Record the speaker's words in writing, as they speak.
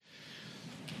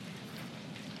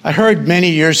I heard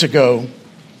many years ago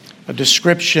a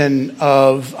description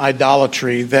of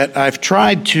idolatry that I've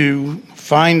tried to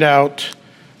find out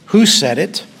who said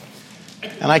it,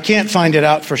 and I can't find it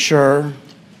out for sure.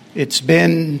 It's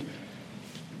been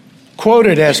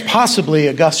quoted as possibly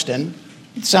Augustine.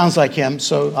 It sounds like him,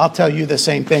 so I'll tell you the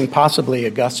same thing, possibly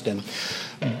Augustine.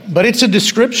 But it's a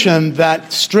description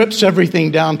that strips everything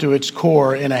down to its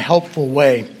core in a helpful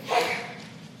way.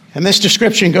 And this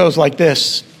description goes like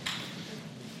this.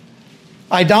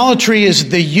 Idolatry is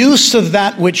the use of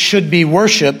that which should be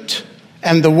worshipped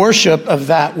and the worship of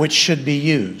that which should be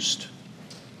used.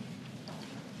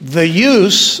 The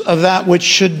use of that which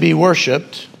should be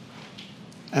worshipped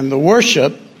and the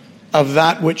worship of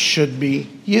that which should be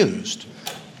used.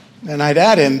 And I'd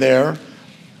add in there,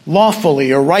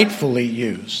 lawfully or rightfully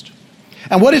used.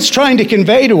 And what it's trying to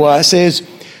convey to us is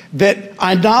that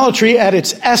idolatry at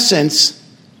its essence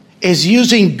is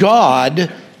using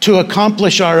God to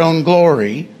accomplish our own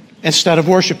glory instead of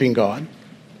worshiping God,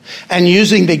 and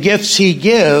using the gifts he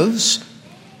gives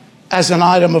as an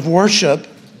item of worship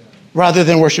rather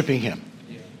than worshiping him.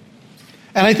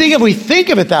 And I think if we think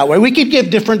of it that way, we could give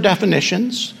different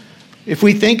definitions. If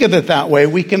we think of it that way,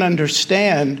 we can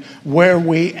understand where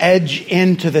we edge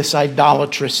into this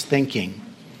idolatrous thinking.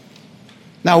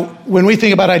 Now, when we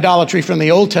think about idolatry from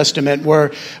the Old Testament, we're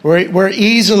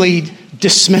easily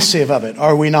dismissive of it,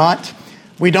 are we not?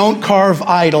 We don't carve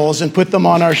idols and put them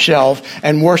on our shelf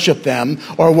and worship them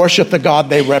or worship the God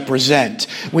they represent.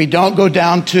 We don't go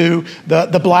down to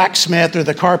the blacksmith or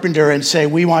the carpenter and say,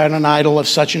 we want an idol of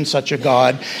such and such a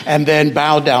God, and then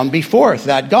bow down before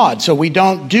that God. So we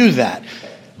don't do that.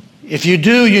 If you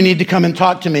do, you need to come and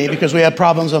talk to me because we have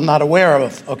problems I'm not aware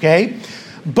of, okay?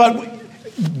 But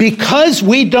because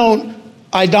we don't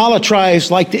idolatrize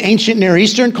like the ancient Near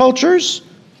Eastern cultures,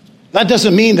 that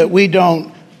doesn't mean that we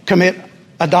don't commit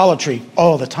idolatry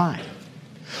all the time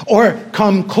or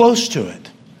come close to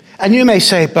it. And you may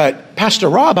say, but Pastor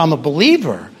Rob, I'm a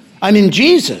believer. I'm in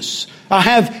Jesus. I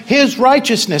have his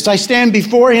righteousness. I stand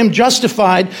before him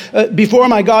justified, before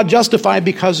my God justified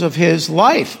because of his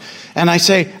life. And I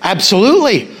say,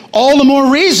 absolutely. All the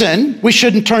more reason we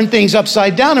shouldn't turn things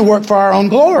upside down and work for our own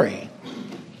glory.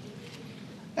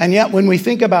 And yet when we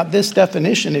think about this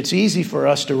definition, it's easy for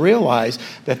us to realize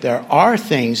that there are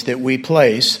things that we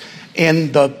place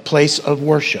in the place of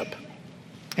worship.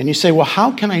 And you say, well,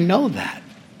 how can I know that?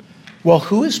 Well,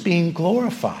 who is being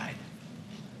glorified?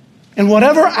 In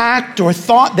whatever act or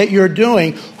thought that you're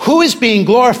doing, who is being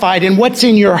glorified and what's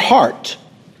in your heart?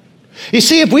 You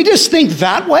see, if we just think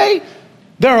that way,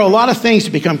 there are a lot of things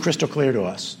that become crystal clear to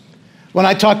us. When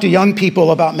I talk to young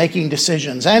people about making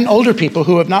decisions, and older people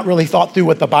who have not really thought through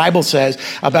what the Bible says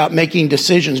about making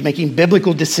decisions, making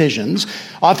biblical decisions,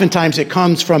 oftentimes it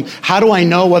comes from, how do I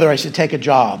know whether I should take a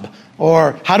job?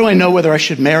 Or how do I know whether I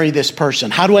should marry this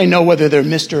person? How do I know whether they're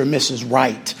Mr. or Mrs.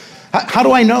 Right? How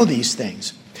do I know these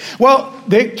things? Well,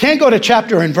 they can't go to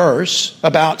chapter and verse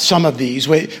about some of these.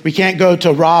 We can't go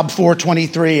to Rob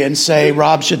 4:23 and say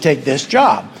Rob should take this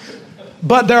job.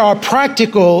 But there are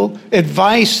practical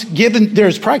advice given.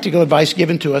 There's practical advice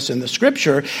given to us in the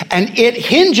scripture, and it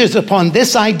hinges upon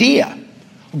this idea: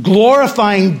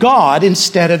 glorifying God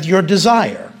instead of your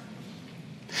desire.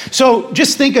 So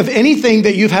just think of anything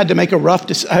that you've had to make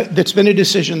that's been a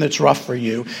decision that's rough for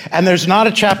you, and there's not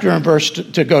a chapter and verse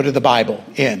to go to the Bible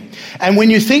in. And when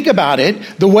you think about it,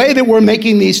 the way that we're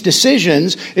making these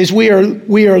decisions is we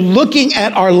are looking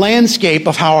at our landscape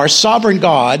of how our sovereign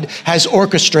God has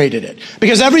orchestrated it.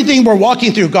 Because everything we're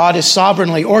walking through, God is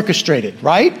sovereignly orchestrated,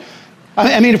 right?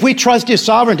 I mean, if we trust his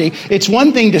sovereignty, it's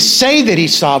one thing to say that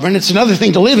he's sovereign, it's another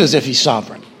thing to live as if he's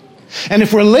sovereign. And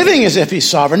if we're living as if he's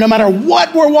sovereign, no matter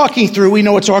what we're walking through, we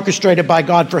know it's orchestrated by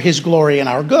God for his glory and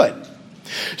our good.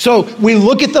 So we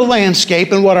look at the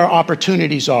landscape and what our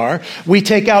opportunities are. We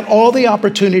take out all the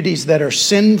opportunities that are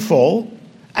sinful,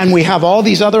 and we have all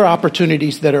these other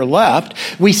opportunities that are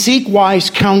left. We seek wise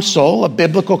counsel, a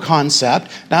biblical concept.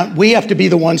 Now, we have to be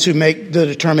the ones who make the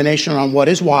determination on what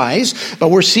is wise, but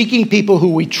we're seeking people who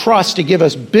we trust to give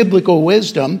us biblical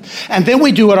wisdom, and then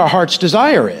we do what our heart's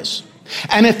desire is.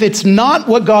 And if it's not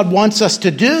what God wants us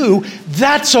to do,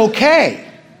 that's okay,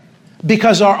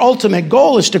 because our ultimate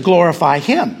goal is to glorify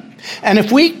him. And if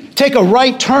we take a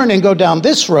right turn and go down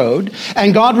this road,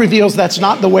 and God reveals that's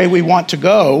not the way we want to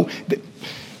go,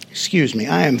 excuse me,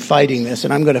 I am fighting this,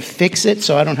 and I'm going to fix it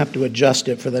so I don't have to adjust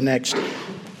it for the next,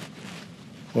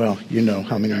 well, you know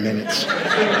how many minutes.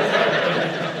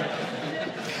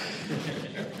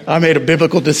 I made a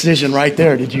biblical decision right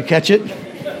there. Did you catch it?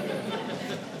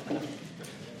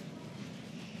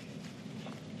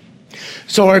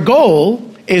 So our goal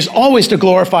is always to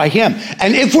glorify him.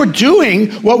 And if we're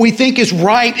doing what we think is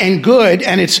right and good,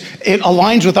 and it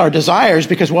aligns with our desires,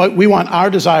 because we want our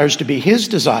desires to be his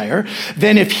desire,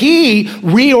 then if he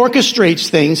reorchestrates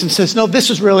things and says, no, this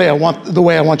is really the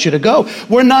way I want you to go,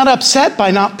 we're not upset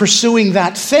by not pursuing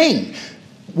that thing.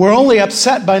 We're only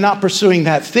upset by not pursuing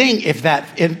that thing if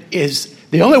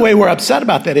the only way we're upset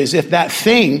about that is if that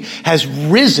thing has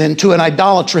risen to an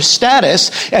idolatrous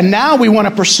status, and now we want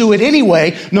to pursue it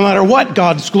anyway, no matter what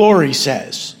God's glory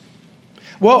says.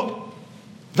 Well,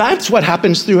 that's what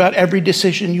happens throughout every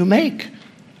decision you make.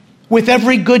 With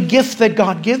every good gift that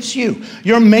God gives you,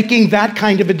 you're making that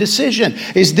kind of a decision.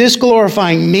 Is this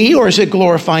glorifying me, or is it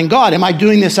glorifying God? Am I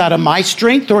doing this out of my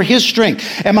strength or his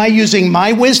strength? Am I using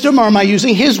my wisdom, or am I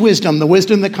using his wisdom, the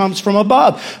wisdom that comes from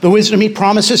above, the wisdom he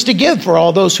promises to give for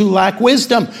all those who lack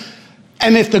wisdom?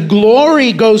 And if the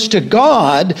glory goes to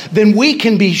God, then we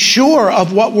can be sure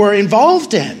of what we're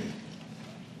involved in.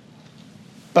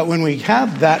 But when we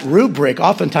have that rubric,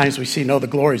 oftentimes we see, no, the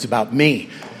glory is about me.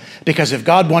 Because if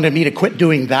God wanted me to quit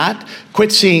doing that,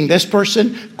 quit seeing this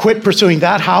person, quit pursuing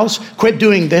that house, quit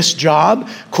doing this job,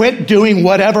 quit doing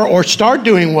whatever, or start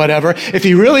doing whatever, if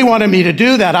he really wanted me to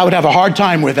do that, I would have a hard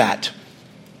time with that.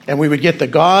 And we would get the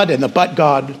God and the but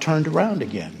God turned around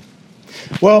again.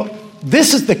 Well,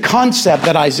 this is the concept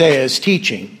that Isaiah is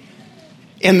teaching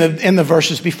in the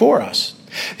verses before us.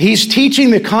 He's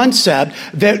teaching the concept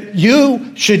that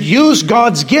you should use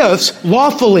God's gifts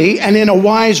lawfully and in a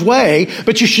wise way,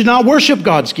 but you should not worship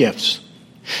God's gifts.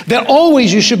 That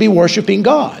always you should be worshiping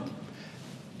God.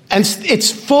 And it's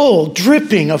full,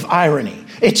 dripping of irony.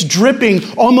 It's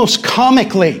dripping almost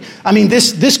comically. I mean,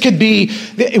 this could be,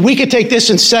 we could take this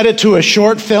and set it to a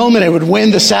short film and it would win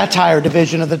the satire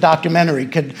division of the documentary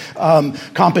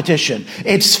competition.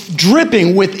 It's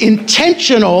dripping with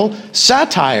intentional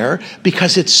satire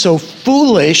because it's so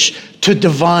foolish to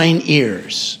divine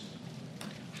ears.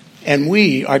 And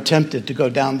we are tempted to go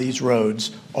down these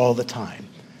roads all the time.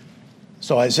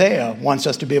 So Isaiah wants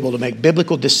us to be able to make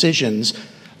biblical decisions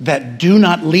that do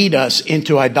not lead us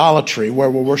into idolatry,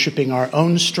 where we're worshiping our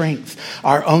own strength,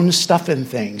 our own stuff and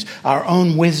things, our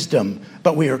own wisdom,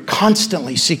 but we are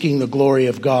constantly seeking the glory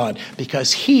of God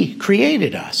because he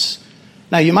created us.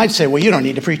 Now you might say, well, you don't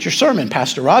need to preach your sermon,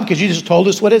 Pastor Rob, because you just told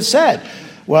us what it said.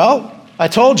 Well, I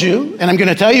told you, and I'm going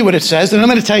to tell you what it says, and I'm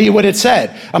going to tell you what it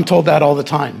said. I'm told that all the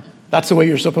time. That's the way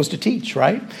you're supposed to teach,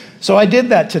 right? So I did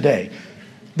that today.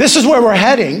 This is where we're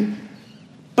heading.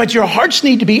 But your hearts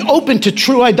need to be open to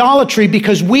true idolatry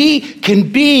because we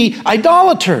can be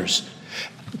idolaters.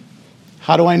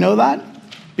 How do I know that?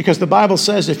 Because the Bible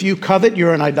says if you covet,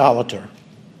 you're an idolater.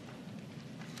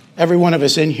 Every one of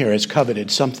us in here has coveted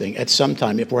something at some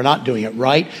time if we're not doing it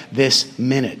right this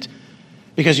minute.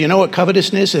 Because you know what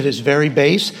covetousness at its very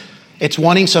base? It's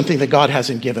wanting something that God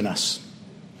hasn't given us.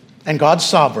 And God's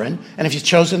sovereign, and if he's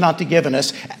chosen not to give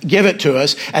it to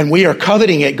us, and we are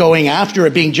coveting it, going after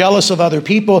it, being jealous of other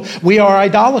people, we are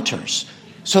idolaters.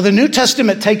 So the New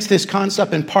Testament takes this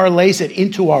concept and parlays it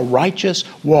into our righteous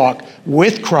walk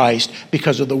with Christ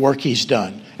because of the work he's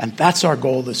done. And that's our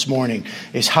goal this morning,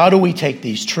 is how do we take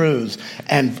these truths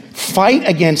and fight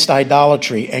against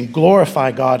idolatry and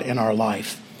glorify God in our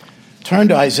life? Turn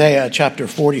to Isaiah chapter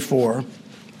 44.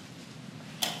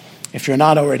 If you're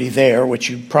not already there, which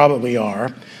you probably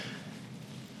are,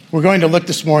 we're going to look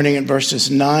this morning at verses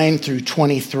 9 through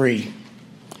 23.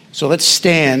 So let's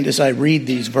stand as I read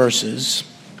these verses.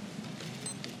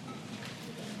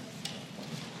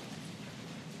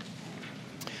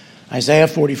 Isaiah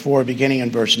 44, beginning in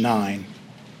verse 9.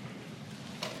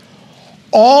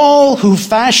 All who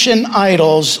fashion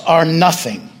idols are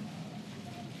nothing,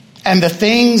 and the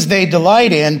things they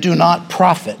delight in do not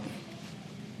profit.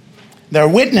 Their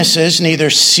witnesses neither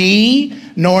see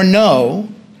nor know,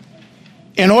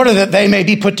 in order that they may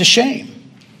be put to shame.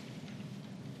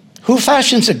 Who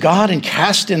fashions a god and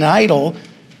casts an idol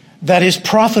that is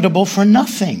profitable for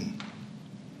nothing?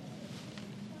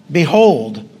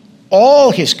 Behold,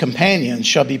 all his companions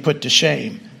shall be put to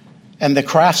shame, and the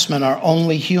craftsmen are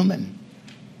only human.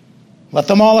 Let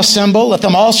them all assemble, let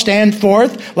them all stand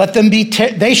forth, let them be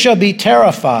they shall be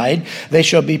terrified, they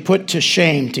shall be put to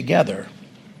shame together.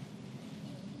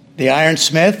 The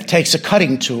ironsmith takes a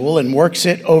cutting tool and works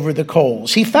it over the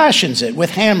coals. He fashions it with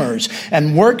hammers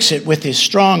and works it with his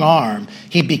strong arm.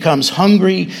 He becomes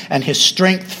hungry and his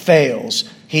strength fails.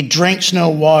 He drinks no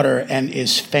water and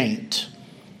is faint.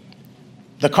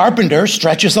 The carpenter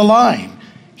stretches a line.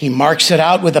 He marks it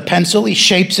out with a pencil. He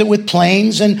shapes it with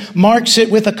planes and marks it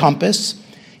with a compass.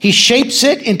 He shapes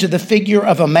it into the figure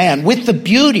of a man, with the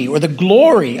beauty or the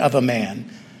glory of a man,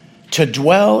 to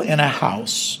dwell in a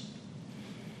house.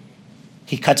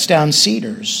 He cuts down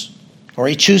cedars, or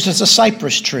he chooses a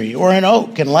cypress tree or an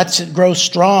oak and lets it grow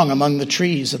strong among the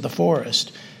trees of the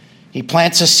forest. He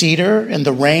plants a cedar and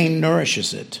the rain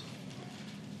nourishes it.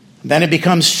 Then it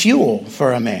becomes fuel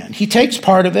for a man. He takes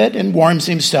part of it and warms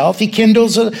himself. He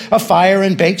kindles a fire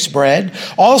and bakes bread.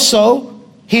 Also,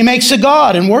 he makes a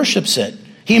god and worships it.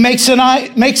 He makes it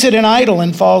an idol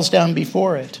and falls down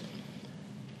before it.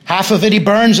 Half of it he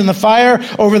burns in the fire.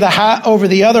 Over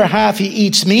the other half he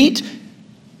eats meat.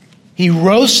 He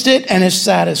roasts it and is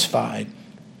satisfied.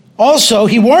 Also,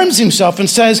 he warms himself and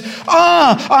says,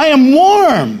 I am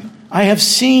warm. I have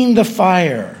seen the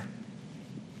fire.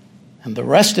 And the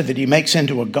rest of it he makes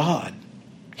into a god,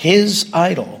 his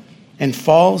idol, and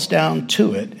falls down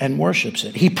to it and worships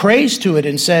it. He prays to it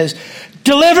and says,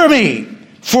 deliver me,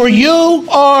 for you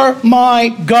are my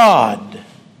God.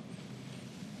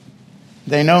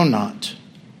 They know not,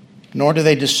 nor do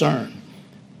they discern.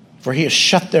 For he has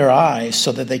shut their eyes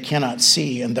so that they cannot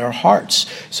see, and their hearts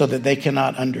so that they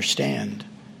cannot understand.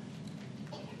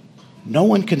 No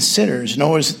one considers,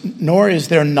 nor is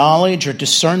there knowledge or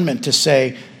discernment to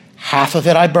say, half of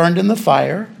it I burned in the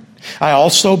fire. I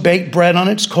also baked bread on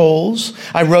its coals.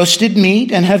 I roasted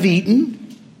meat and have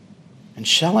eaten. And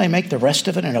shall I make the rest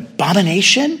of it an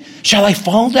abomination? Shall I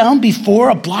fall down before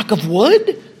a block of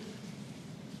wood?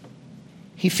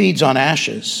 He feeds on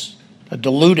ashes. A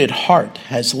deluded heart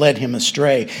has led him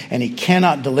astray, and he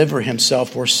cannot deliver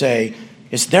himself or say,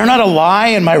 is there not a lie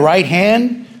in my right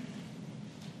hand?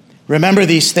 Remember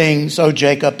these things, O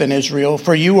Jacob and Israel,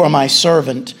 for you are my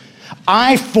servant.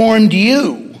 I formed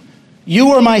you. You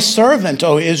are my servant,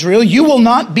 O Israel. You will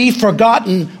not be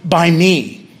forgotten by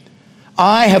me.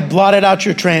 I have blotted out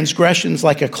your transgressions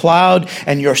like a cloud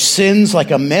and your sins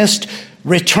like a mist.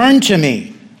 Return to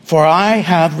me, for I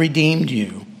have redeemed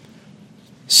you.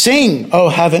 Sing, O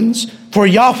heavens, for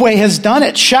Yahweh has done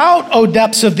it. Shout, O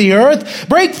depths of the earth.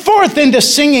 Break forth into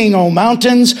singing, O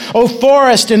mountains, O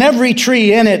forest and every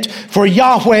tree in it. For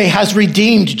Yahweh has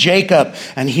redeemed Jacob,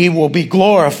 and he will be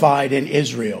glorified in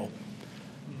Israel.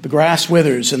 The grass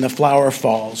withers and the flower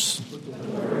falls.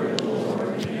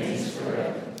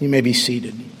 You may be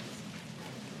seated.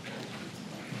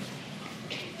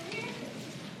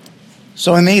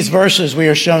 So in these verses, we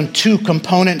are shown two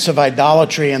components of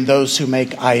idolatry and those who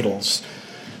make idols.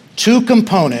 Two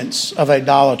components of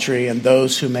idolatry and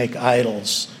those who make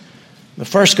idols. The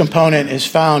first component is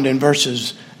found in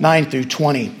verses 9 through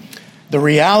 20. The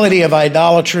reality of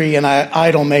idolatry and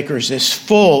idol makers is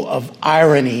full of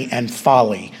irony and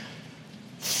folly.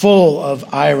 Full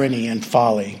of irony and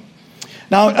folly.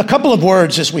 Now, a couple of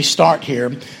words as we start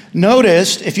here.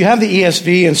 Notice, if you have the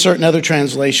ESV and certain other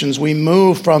translations, we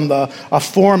move from a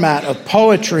format of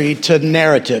poetry to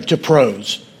narrative, to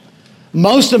prose.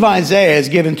 Most of Isaiah is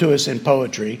given to us in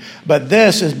poetry, but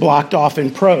this is blocked off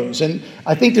in prose. And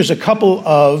I think there's a couple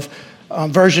of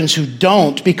versions who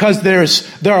don't, because there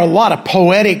are a lot of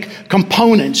poetic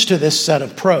components to this set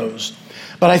of prose.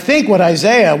 But I think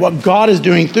what God is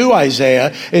doing through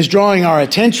Isaiah is drawing our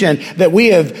attention that we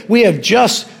have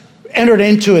just entered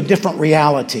into a different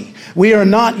reality. We are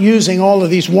not using all of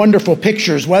these wonderful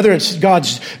pictures, whether it's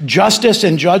God's justice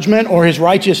and judgment or his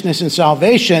righteousness and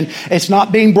salvation. It's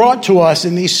not being brought to us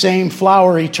in these same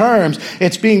flowery terms.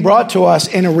 It's being brought to us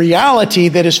in a reality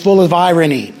that is full of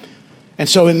irony. And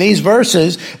so in these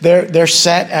verses, they're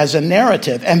set as a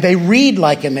narrative, and they read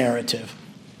like a narrative.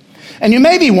 And you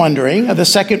may be wondering, the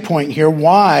second point here,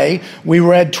 why we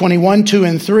read 21, 2,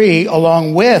 and 3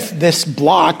 along with this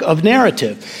block of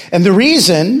narrative. And the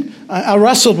reason, I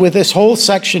wrestled with this whole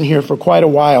section here for quite a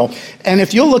while. And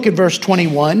if you'll look at verse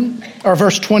 24,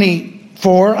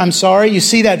 you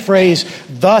see that phrase,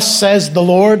 thus says the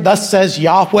Lord, thus says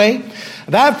Yahweh.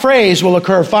 That phrase will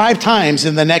occur 5 times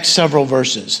in the next several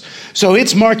verses. So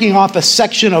it's marking off a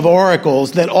section of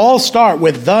oracles that all start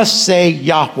with thus say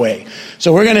Yahweh.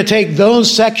 So we're going to take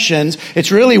those sections.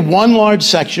 It's really one large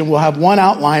section. We'll have one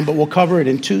outline, but we'll cover it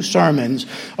in 2 sermons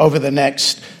over the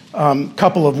next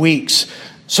couple of weeks.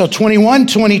 So 21,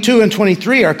 22, and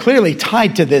 23 are clearly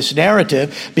tied to this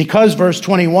narrative because verse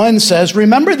 21 says,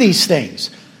 remember these things.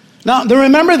 Now, the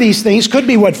remember these things could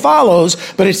be what follows,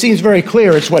 but it seems very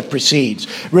clear it's what precedes.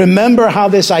 Remember how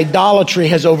this idolatry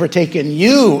has overtaken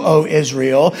you, O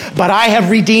Israel, but I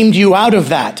have redeemed you out of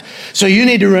that. So you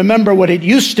need to remember what it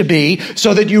used to be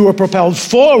so that you were propelled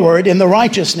forward in the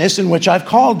righteousness in which I've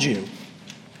called you.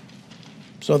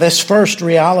 So this first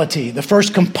reality, the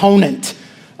first component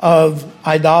of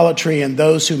idolatry and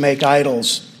those who make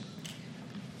idols,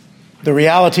 the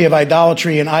reality of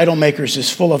idolatry and idol makers is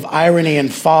full of irony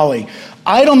and folly.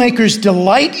 Idol makers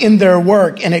delight in their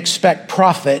work and expect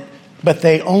profit but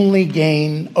they only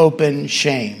gain open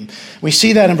shame. We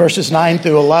see that in verses 9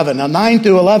 through 11. Now, 9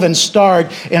 through 11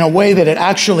 start in a way that it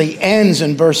actually ends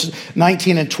in verses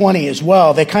 19 and 20 as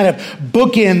well. They kind of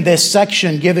bookend this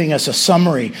section, giving us a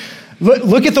summary.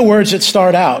 Look at the words that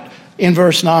start out in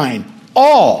verse 9.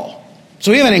 All.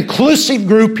 So we have an inclusive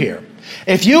group here.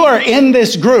 If you are in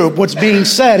this group, what's being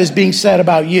said is being said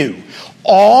about you.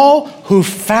 All who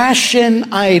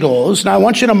fashion idols. Now, I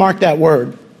want you to mark that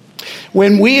word.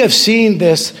 When we have seen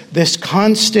this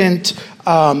constant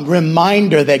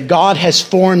reminder that God has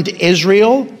formed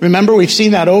Israel, remember we've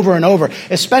seen that over and over,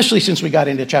 especially since we got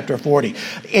into chapter 40.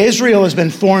 Israel has been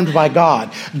formed by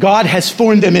God. God has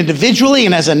formed them individually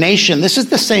and as a nation. This is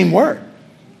the same word.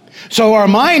 So our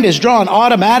mind is drawn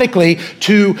automatically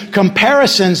to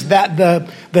comparisons that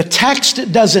the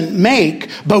text doesn't make,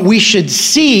 but we should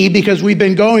see because we've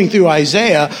been going through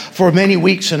Isaiah for many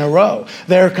weeks in a row.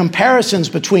 There are comparisons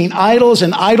between idols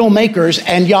and idol makers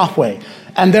and Yahweh.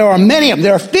 And there are many of them.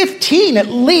 There are 15 at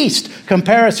least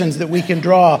comparisons that we can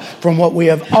draw from what we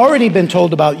have already been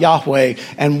told about Yahweh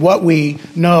and what we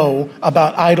know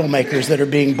about idol makers that are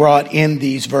being brought in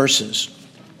these verses.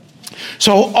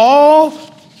 So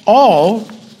all,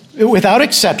 without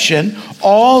exception,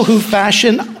 all who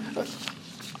fashion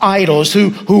idols,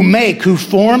 who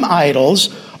form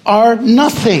idols, are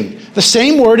nothing. The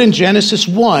same word in Genesis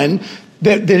 1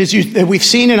 that is used, that we've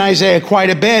seen in Isaiah quite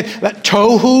a bit, that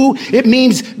tohu, it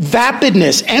means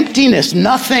vapidness, emptiness,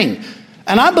 nothing.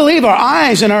 And I believe our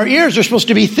eyes and our ears are supposed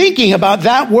to be thinking about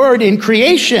that word in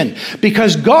creation,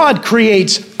 because God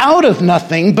creates out of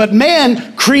nothing, but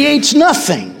man creates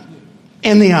nothing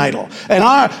in the idol. And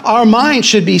our mind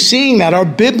should be seeing that. Our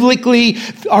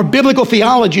biblical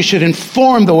theology should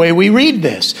inform the way we read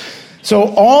this.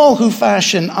 So all who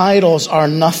fashion idols are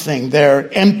nothing.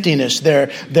 They're emptiness. They're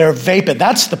vapid.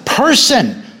 That's the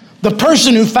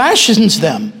person who fashions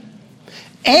them.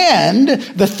 And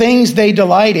the things they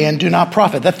delight in do not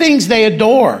profit. The things they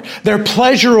adore, they're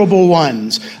pleasurable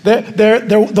ones. They're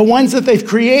the ones that they've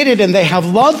created and they have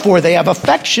love for, they have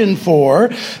affection for.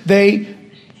 They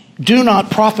do not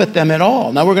profit them at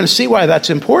all. Now we're going to see why that's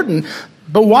important.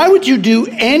 But why would you do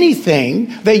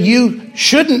anything that you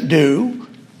shouldn't do?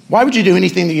 Why would you do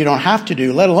anything that you don't have to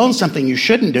do, let alone something you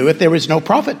shouldn't do, if there is no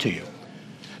profit to you?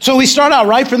 So we start out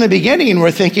right from the beginning and we're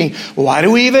thinking, why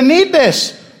do we even need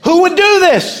this? Who would do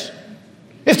this?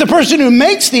 If the person who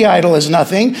makes the idol is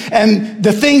nothing and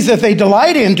the things that they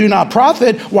delight in do not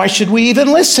profit, why should we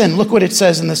even listen? Look what it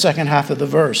says in the second half of the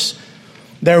verse.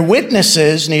 Their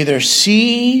witnesses neither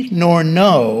see nor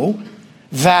know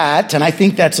that, and I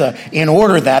think that's in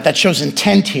order that shows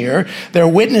intent here. Their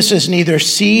witnesses neither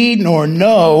see nor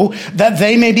know that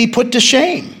they may be put to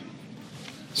shame.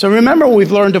 So remember what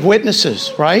we've learned of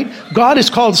witnesses, right? God has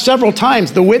called several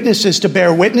times the witnesses to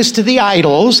bear witness to the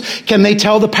idols. Can they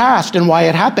tell the past and why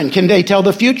it happened? Can they tell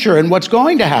the future and what's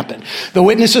going to happen? The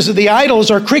witnesses of the idols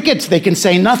are crickets. They can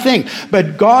say nothing.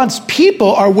 But God's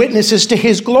people are witnesses to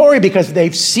his glory because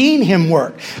they've seen him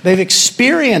work. They've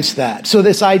experienced that. So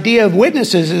this idea of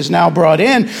witnesses is now brought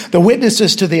in. The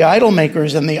witnesses to the idol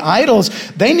makers and the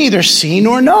idols, they neither see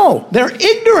nor know. They're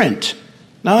ignorant.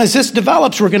 Now, as this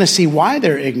develops, we're going to see why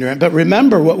they're ignorant. But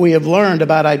remember what we have learned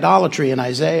about idolatry in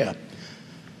Isaiah.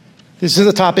 This is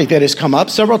a topic that has come up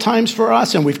several times for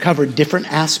us, and we've covered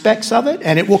different aspects of it,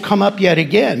 and it will come up yet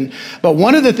again. But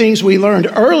one of the things we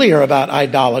learned earlier about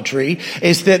idolatry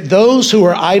is that those who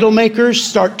are idol makers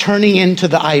start turning into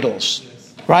the idols,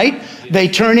 right? They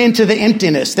turn into the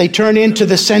emptiness. They turn into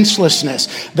the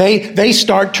senselessness. They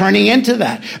start turning into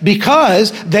that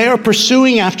because they are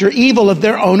pursuing after evil of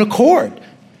their own accord.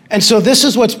 And so this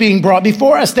is what's being brought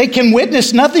before us. They can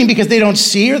witness nothing because they don't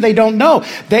see or they don't know.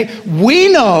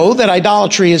 We know that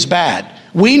idolatry is bad.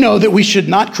 We know that we should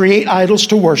not create idols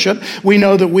to worship. We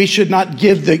know that we should not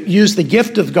use the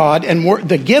gift of God and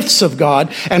the gifts of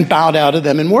God and bow down to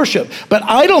them in worship. But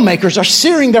idol makers are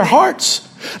searing their hearts.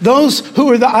 Those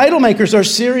who are the idol makers are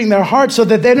searing their hearts so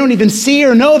that they don't even see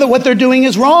or know that what they're doing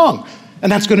is wrong.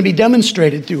 And that's going to be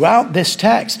demonstrated throughout this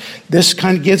text. This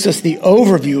kind of gives us the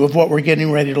overview of what we're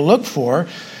getting ready to look for.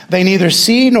 They neither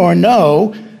see nor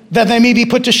know that they may be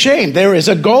put to shame. There is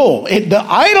a goal. The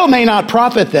idol may not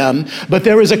profit them, but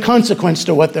there is a consequence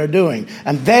to what they're doing.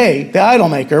 And the idol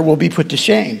maker, will be put to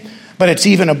shame. But it's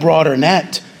even a broader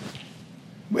net,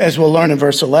 as we'll learn in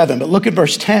verse 11. But look at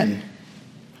verse 10.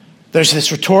 There's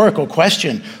this rhetorical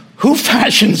question. Who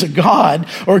fashions a god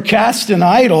or casts an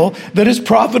idol that is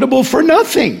profitable for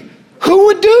nothing? Who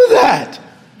would do that?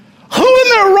 Who in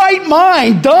their right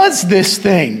mind does this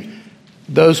thing?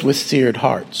 Those with seared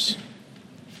hearts.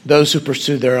 Those who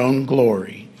pursue their own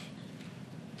glory.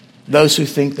 those who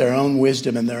think their own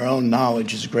wisdom and their own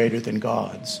knowledge is greater than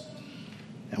God's.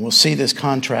 And we'll see this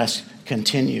contrast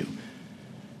continue.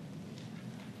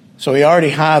 So we already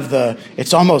have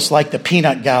it's almost like the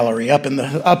peanut gallery up in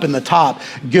the top,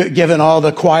 given all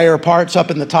the choir parts up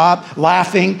in the top,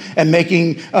 laughing and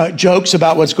making jokes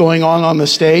about what's going on the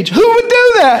stage. Who would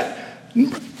do that?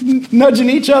 Nudging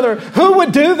each other. Who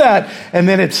would do that? And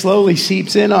then it slowly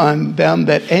seeps in on them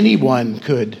that anyone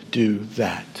could do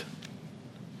that.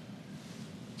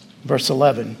 Verse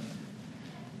 11.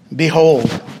 Behold,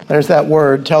 there's that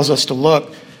word, tells us to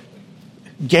look,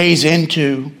 gaze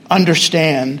into,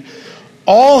 understand.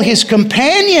 All his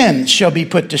companions shall be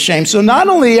put to shame. So not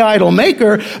only the idol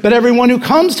maker, but everyone who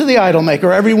comes to the idol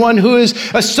maker, everyone who is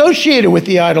associated with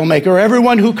the idol maker,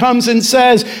 everyone who comes and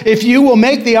says, if you will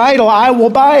make the idol, I will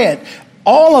buy it.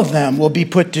 All of them will be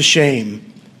put to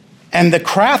shame. And the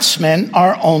craftsmen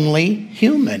are only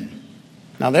human.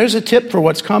 Now there's a tip for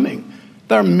what's coming.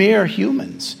 They're mere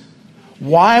humans.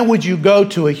 Why would you go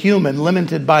to a human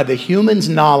limited by the human's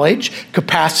knowledge,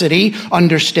 capacity,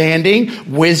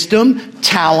 understanding, wisdom,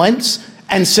 talents,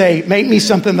 and say, make me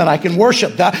something that I can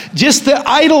worship? Just the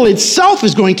idol itself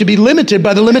is going to be limited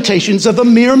by the limitations of a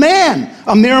mere man,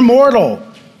 a mere mortal.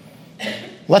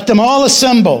 Let them all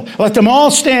assemble. Let them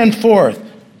all stand forth.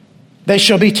 They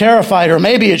shall be terrified. Or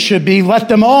maybe it should be, let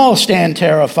them all stand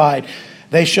terrified.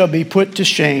 They shall be put to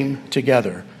shame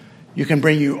together. You can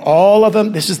bring you all of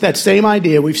them. This is that same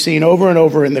idea we've seen over and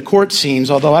over in the court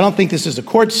scenes, although I don't think this is a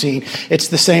court scene. It's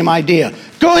the same idea.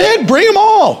 Go ahead, bring them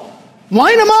all.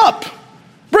 Line them up.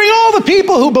 Bring all the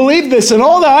people who believe this and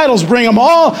all the idols, bring them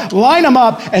all, line them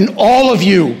up, and all of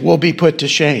you will be put to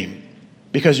shame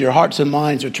because your hearts and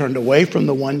minds are turned away from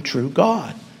the one true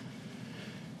God.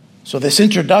 So this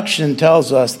introduction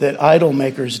tells us that idol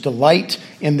makers delight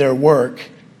in their work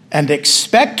and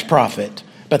expect profit,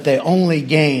 but they only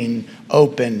gain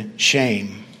open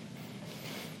shame.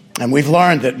 And we've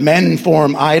learned that men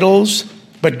form idols,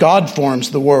 but God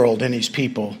forms the world and his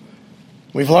people.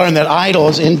 We've learned that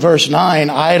idols, in verse 9,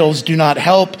 idols do not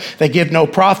help, they give no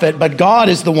profit, but God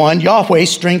is the one, Yahweh,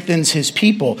 strengthens his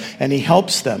people, and he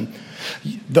helps them.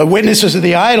 The witnesses of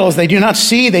the idols, they do not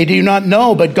see, they do not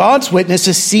know, but God's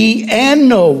witnesses see and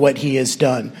know what he has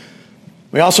done.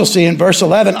 We also see in verse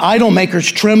 11, idol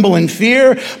makers tremble in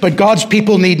fear, but God's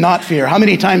people need not fear. How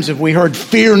many times have we heard,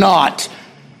 fear not?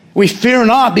 We fear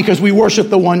not because we worship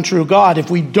the one true God. If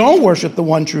we don't worship the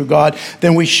one true God,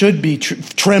 then we should be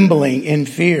trembling in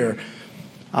fear.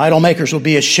 Idol makers will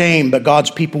be ashamed, but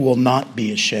God's people will not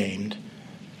be ashamed.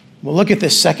 We'll look at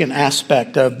this second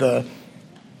aspect of the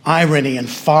irony and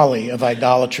folly of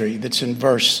idolatry that's in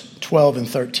verse 12 and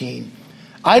 13.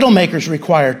 Idol makers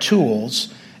require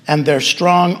tools, and their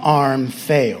strong arm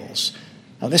fails.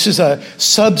 Now, this is a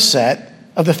subset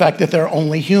of the fact that they're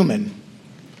only human.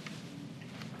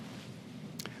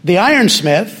 The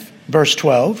ironsmith, verse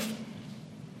 12,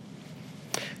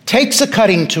 takes a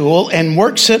cutting tool and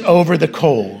works it over the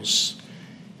coals.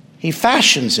 He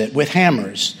fashions it with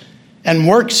hammers and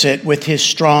works it with his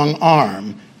strong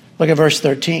arm. Look at verse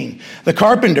 13. The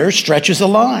carpenter stretches a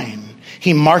line.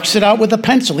 He marks it out with a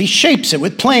pencil. He shapes it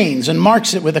with planes and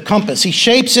marks it with a compass. He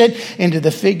shapes it into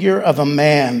the figure of a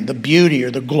man, the beauty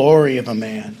or the glory of a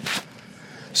man.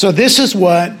 So this is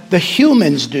what the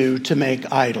humans do to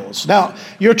make idols. Now,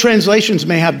 your translations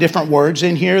may have different words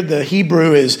in here. The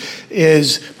Hebrew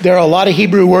there are a lot of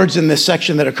Hebrew words in this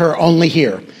section that occur only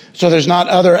here. So there's not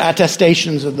other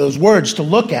attestations of those words to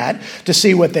look at to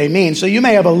see what they mean. So you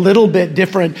may have a little bit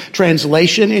different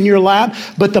translation in your lab,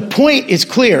 but the point is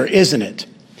clear, isn't it?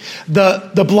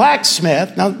 The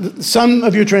blacksmith, now some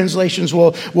of your translations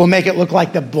will make it look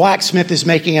like the blacksmith is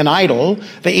making an idol.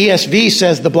 The ESV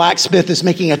says the blacksmith is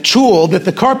making a tool that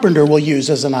the carpenter will use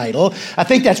as an idol. I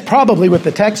think that's probably what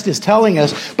the text is telling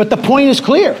us, but the point is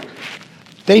clear.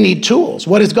 They need tools.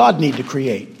 What does God need to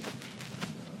create?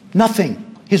 Nothing.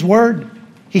 His word.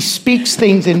 He speaks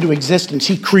things into existence.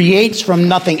 He creates from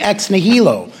nothing, ex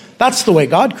nihilo. That's the way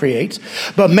God creates.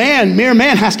 But mere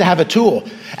man has to have a tool.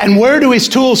 And where do his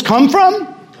tools come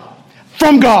from?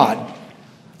 From God.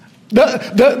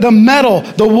 The metal,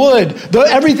 the wood,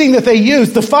 everything that they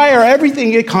use, the fire,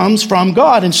 everything, it comes from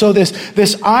God. And so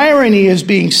this irony is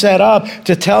being set up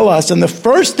to tell us. And the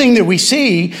first thing that we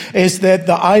see is that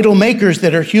the idol makers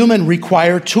that are human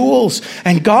require tools.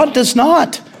 And God does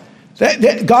not.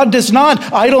 God does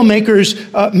not. Idol makers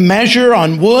measure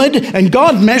on wood, and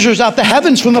God measures out the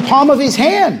heavens from the palm of his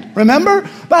hand. Remember?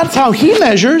 That's how he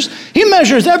measures. He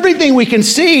measures everything we can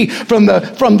see from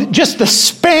just the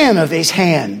span of his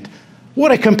hand.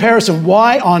 What a comparison.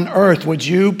 Why on earth would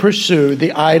you pursue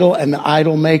the idol and the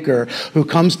idol maker who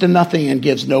comes to nothing and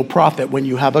gives no profit when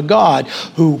you have a God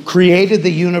who created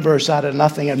the universe out of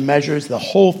nothing and measures the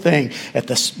whole thing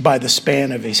by the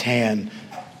span of his hand?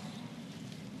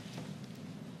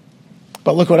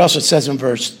 But look what else it says in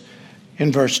verse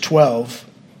 12.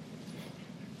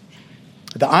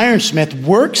 The ironsmith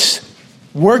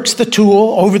works the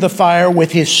tool over the fire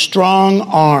with his strong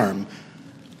arm.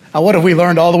 Now, what have we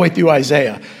learned all the way through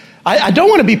Isaiah? I don't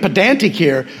want to be pedantic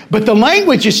here, but the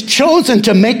language is chosen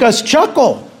to make us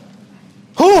chuckle.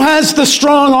 Who has the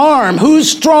strong arm?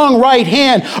 Whose strong right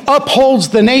hand upholds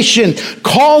the nation,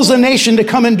 calls the nation to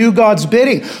come and do God's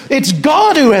bidding? It's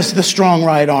God who has the strong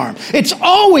right arm. It's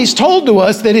always told to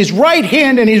us that his right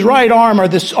hand and his right arm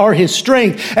are his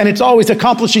strength, and it's always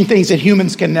accomplishing things that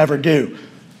humans can never do.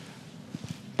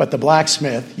 But the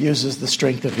blacksmith uses the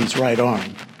strength of his right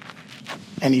arm.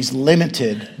 And he's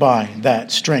limited by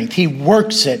that strength. He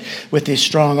works it with his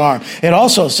strong arm. It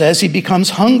also says he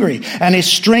becomes hungry and his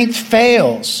strength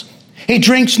fails. He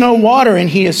drinks no water and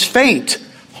he is faint.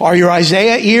 Are your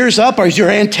Isaiah ears up? Is your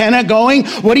antenna going?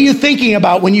 What are you thinking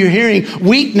about when you're hearing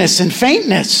weakness and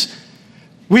faintness?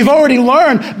 We've already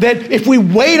learned that if we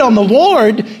wait on the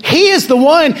Lord, he is the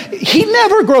one. He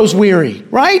never grows weary,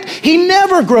 right? He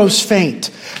never grows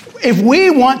faint. If we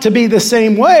want to be the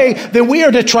same way, then we are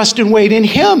to trust and wait in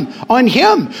him, on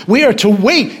him. We are to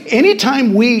wait.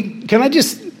 Can I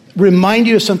just remind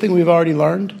you of something we've already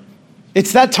learned?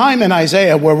 It's that time in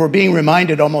Isaiah where we're being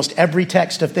reminded almost every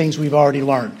text of things we've already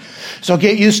learned. So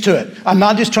get used to it. I'm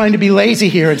not just trying to be lazy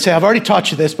here and say, I've already taught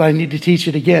you this, but I need to teach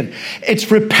it again. It's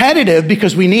repetitive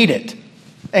because we need it.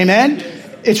 Amen?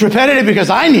 It's repetitive because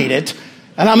I need it.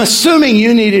 And I'm assuming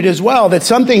you need it as well, that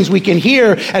some things we can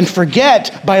hear and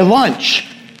forget by lunch.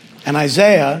 And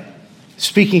Isaiah,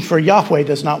 speaking for Yahweh,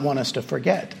 does not want us to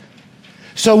forget.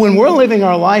 So when we're living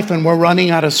our life and we're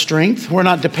running out of strength, we're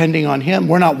not depending on him.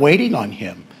 We're not waiting on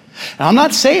him. Now, I'm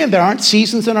not saying there aren't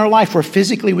seasons in our life where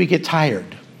physically we get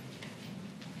tired.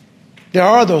 There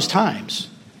are those times.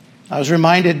 I was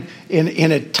reminded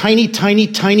in a tiny, tiny,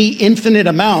 tiny, infinite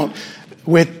amount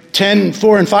with 10,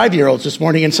 4, and 5-year-olds this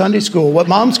morning in Sunday school, what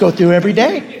moms go through every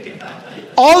day.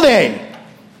 All day.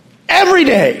 Every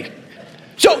day.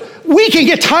 So we can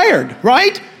get tired,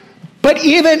 right? But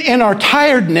even in our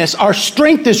tiredness, our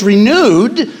strength is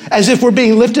renewed as if we're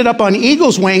being lifted up on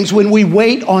eagle's wings when we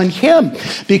wait on him,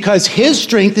 because his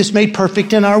strength is made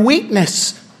perfect in our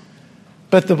weakness.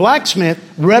 But the blacksmith,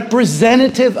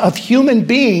 representative of human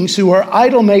beings who are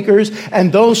idol makers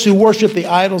and those who worship the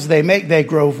idols they make, they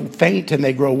grow faint and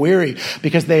they grow weary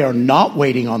because they are not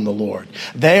waiting on the Lord.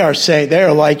 They are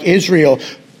like Israel,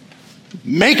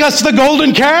 make us the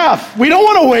golden calf. We don't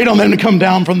want to wait on them to come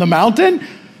down from the mountain.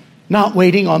 Not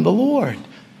waiting on the Lord.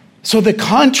 So the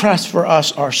contrasts for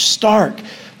us are stark.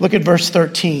 Look at verse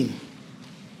 13.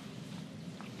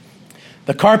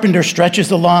 The carpenter stretches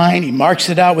the line. He marks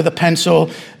it out with a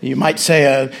pencil. Yours might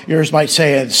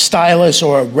say a stylus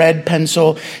or a red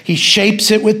pencil. He shapes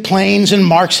it with planes and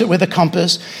marks it with a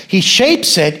compass. He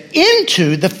shapes it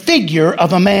into the figure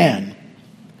of a man,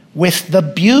 with the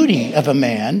beauty of a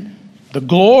man, the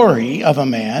glory of a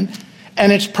man,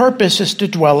 and its purpose is to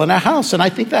dwell in a house. And I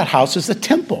think that house is a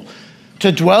temple.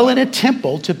 To dwell in a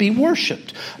temple, to be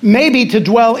worshipped. Maybe to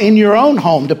dwell in your own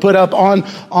home, to put up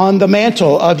on the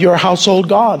mantle of your household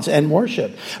gods and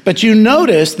worship. But you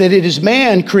notice that it is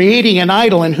man creating an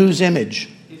idol in whose image?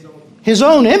 His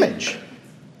own image.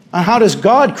 And how does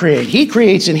God create? He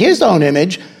creates in his own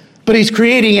image, but he's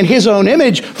creating in his own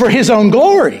image for his own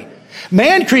glory.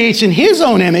 Man creates in his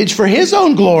own image for his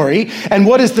own glory. And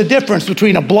what is the difference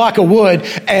between a block of wood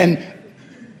and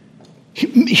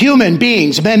human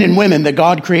beings, men and women that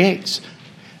God creates?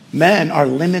 Men are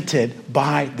limited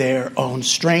by their own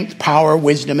strength, power,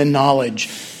 wisdom, and knowledge.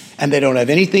 And they don't have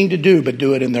anything to do but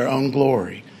do it in their own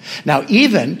glory. Now,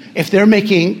 even if they're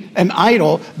making an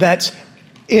idol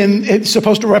it's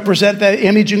supposed to represent the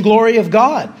image and glory of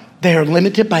God, they are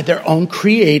limited by their own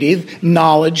creative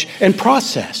knowledge and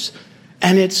process.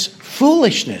 And it's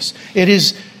foolishness. It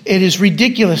is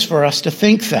ridiculous for us to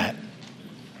think that.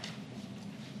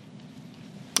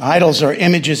 Idols are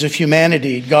images of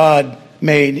humanity God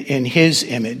made in his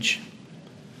image.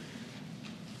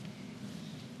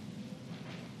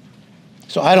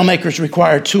 So idol makers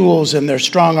require tools and their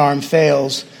strong arm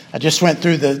fails. I just went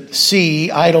through the C.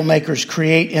 Idol makers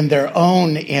create in their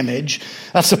own image.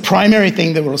 That's the primary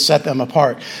thing that will set them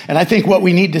apart. And I think what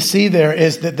we need to see there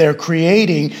is that they're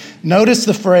creating, notice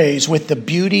the phrase, with the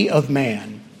beauty of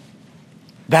man.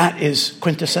 That is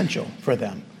quintessential for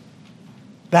them.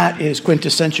 That is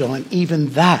quintessential, and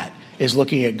even that is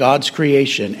looking at God's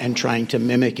creation and trying to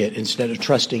mimic it instead of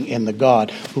trusting in the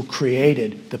God who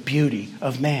created the beauty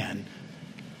of man.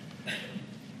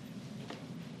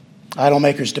 Idol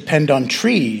makers depend on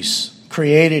trees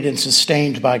created and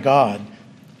sustained by God.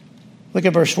 Look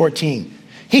at verse 14.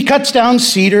 He cuts down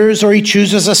cedars, or he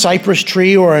chooses a cypress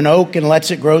tree or an oak and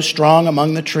lets it grow strong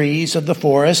among the trees of the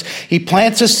forest. He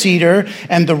plants a cedar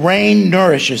and the rain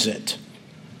nourishes it.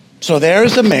 So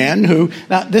there's the man who,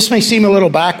 now this may seem a little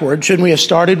backward. Shouldn't we have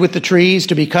started with the trees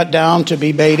to be cut down, to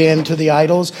be made into the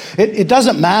idols? It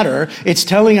doesn't matter. It's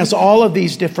telling us all of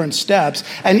these different steps.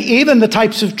 And even the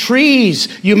types of trees,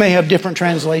 you may have different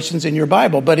translations in your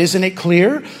Bible. But isn't it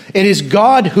clear? It is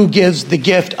God who gives the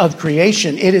gift of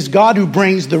creation. It is God who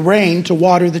brings the rain to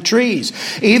water the trees.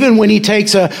 Even when he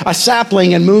takes a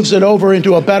sapling and moves it over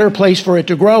into a better place for it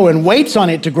to grow and waits on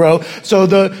it to grow so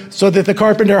that the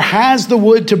carpenter has the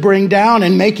wood to bring down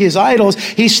and make his idols,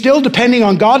 he's still depending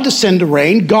on God to send the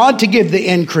rain, God to give the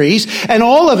increase, and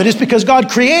all of it is because God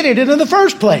created it in the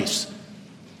first place.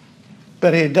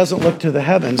 But it doesn't look to the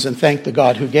heavens and thank the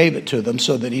God who gave it to them,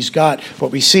 so that he's got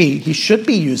what we see he should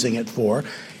be using it for.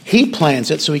 He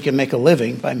plans it so he can make a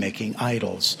living by making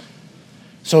idols.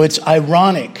 So it's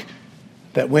ironic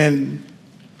that when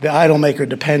the idol maker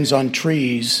depends on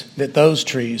trees, that those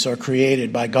trees are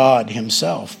created by God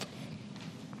himself.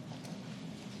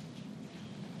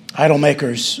 Idol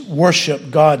makers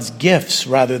worship God's gifts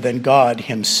rather than God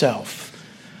himself.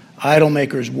 Idol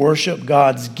makers worship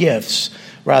God's gifts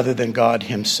rather than God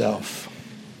himself.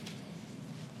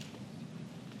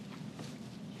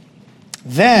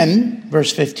 Then,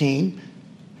 verse 15,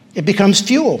 it becomes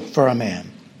fuel for a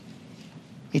man.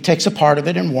 He takes a part of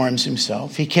it and warms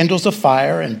himself. He kindles a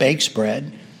fire and bakes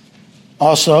bread.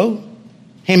 Also,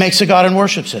 he makes a god and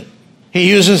worships it. He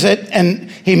uses it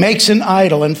and he makes an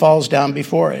idol and falls down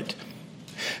before it.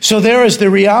 So there is the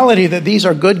reality that these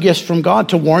are good gifts from God.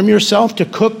 To warm yourself, to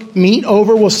cook meat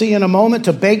over, we'll see in a moment,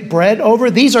 to bake bread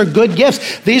over. These are good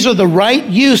gifts. These are the right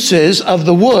uses of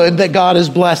the wood that God has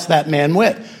blessed that man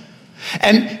with.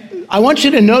 And I want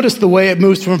you to notice the way it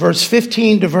moves from verse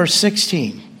 15 to verse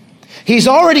 16. He's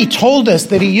already told us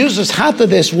that he uses half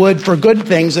of this wood for good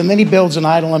things, and then he builds an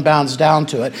idol and bows down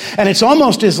to it. And it's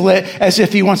almost as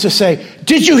if he wants to say,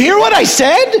 did you hear what I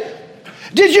said?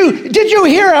 Did you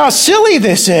hear how silly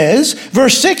this is?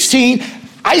 Verse 16,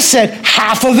 I said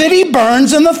half of it he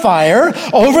burns in the fire.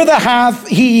 Over the half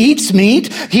he eats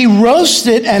meat. He roasts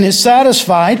it and is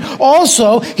satisfied.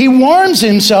 Also, he warms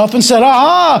himself and said,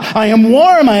 I am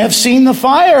warm. I have seen the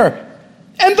fire.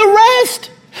 And the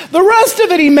rest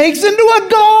of it he makes into a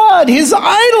god, his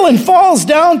idol, and falls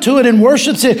down to it and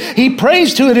worships it. He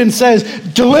prays to it and says,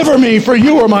 deliver me, for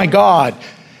you are my God.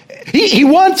 He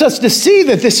wants us to see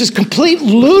that this is complete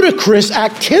ludicrous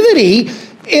activity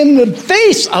in the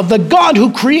face of the God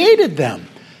who created them.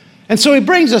 And so he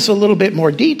brings us a little bit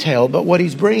more detail, but what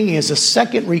he's bringing is a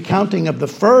second recounting of the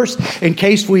first, in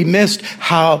case we missed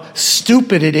how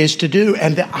stupid it is to do,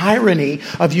 and the irony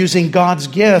of using God's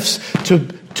gifts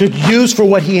to use for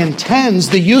what he intends,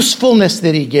 the usefulness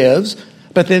that he gives,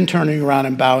 but then turning around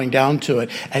and bowing down to it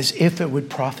as if it would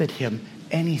profit him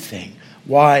anything.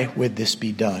 Why would this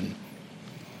be done?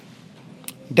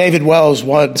 David Wells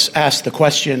once asked the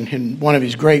question in one of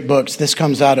his great books. This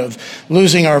comes out of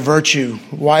Losing Our Virtue,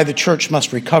 Why the Church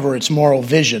Must Recover Its Moral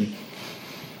Vision.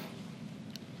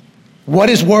 What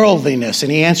is worldliness?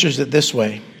 And he answers it this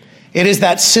way. It is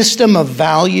that system of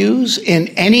values in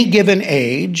any given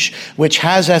age which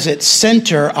has as its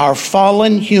center our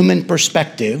fallen human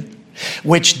perspective,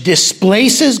 which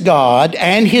displaces God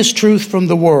and his truth from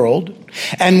the world,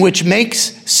 and which makes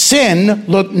sin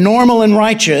look normal and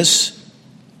righteous.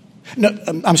 No,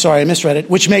 I'm sorry, I misread it.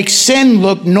 Which makes sin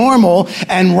look normal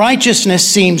and righteousness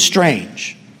seem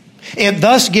strange. It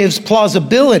thus gives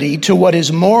plausibility to what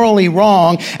is morally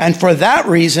wrong, and for that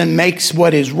reason makes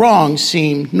what is wrong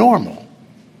seem normal.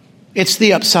 It's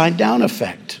the upside down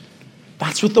effect.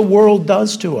 That's what the world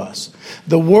does to us.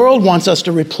 The world wants us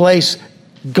to replace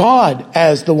God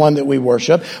as the one that we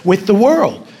worship with the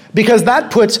world, because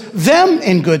that puts them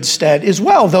in good stead as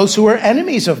well, those who are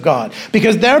enemies of God,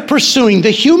 because they're pursuing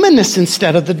the humanness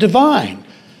instead of the divine.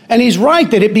 And he's right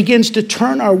that it begins to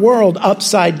turn our world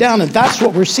upside down, and that's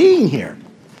what we're seeing here.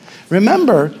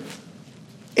 Remember,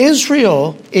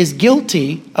 Israel is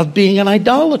guilty of being an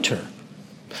idolater.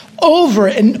 Over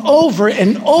and over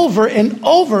and over and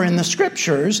over in the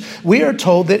scriptures, we are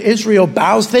told that Israel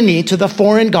bows the knee to the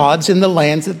foreign gods in the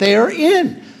lands that they are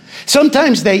in.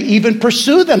 Sometimes they even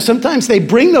pursue them. Sometimes they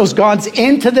bring those gods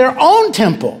into their own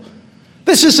temple.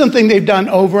 This is something they've done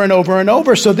over and over and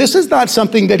over. So this is not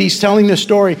something that he's telling the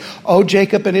story, oh,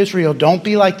 Jacob and Israel, don't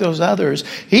be like those others.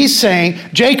 He's saying,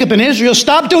 Jacob and Israel,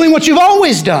 stop doing what you've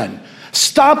always done.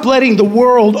 Stop letting the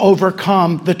world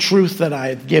overcome the truth that I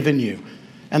have given you.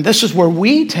 And this is where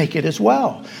we take it as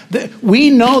well. We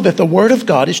know that the Word of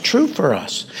God is true for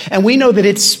us. And we know that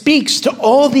it speaks to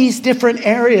all these different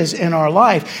areas in our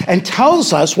life and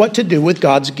tells us what to do with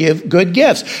God's good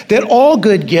gifts. That all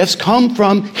good gifts come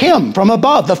from Him, from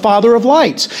above, the Father of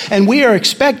lights. And we are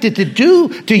expected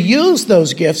to use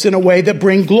those gifts in a way that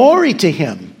bring glory to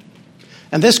Him.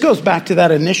 And this goes back to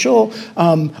that initial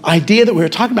idea that we were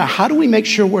talking about. How do we make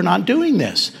sure we're not doing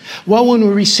this? Well, when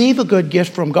we receive a good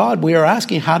gift from God, we are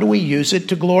asking, how do we use it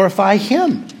to glorify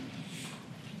Him?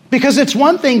 Because it's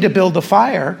one thing to build the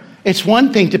fire. It's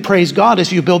one thing to praise God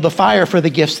as you build the fire for the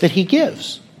gifts that He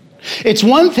gives. It's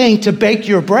one thing to bake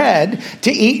your bread,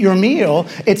 to eat your meal.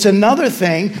 It's another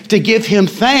thing to give Him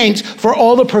thanks for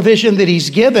all the provision that He's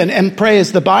given and pray,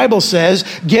 as the Bible says,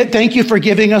 thank you for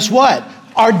giving us what?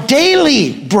 Our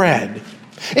daily bread.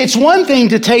 It's one thing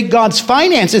to take God's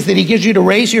finances that He gives you to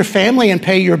raise your family and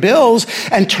pay your bills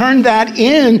and turn that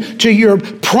into your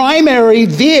primary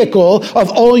vehicle of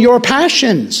all your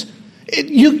passions.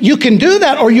 You can do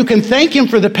that, or you can thank Him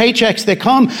for the paychecks that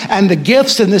come and the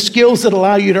gifts and the skills that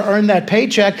allow you to earn that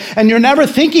paycheck. And you're never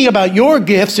thinking about your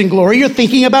gifts and glory. You're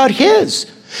thinking about His.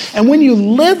 And when you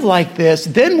live like this,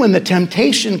 then when the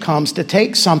temptation comes to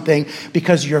take something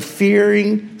because you're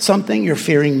fearing something, you're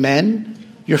fearing men,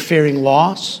 you're fearing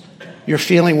loss, you're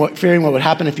fearing what would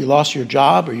happen if you lost your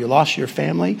job or you lost your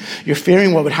family, you're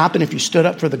fearing what would happen if you stood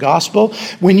up for the gospel.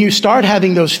 When you start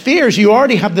having those fears, you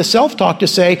already have the self-talk to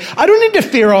say, I don't need to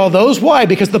fear all those. Why?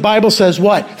 Because the Bible says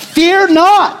what? Fear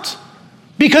not.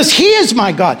 Because He is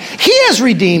my God. He has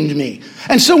redeemed me.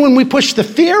 And so when we push the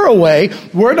fear away,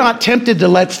 we're not tempted to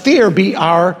let fear be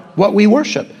what we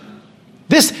worship.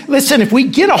 Listen, if we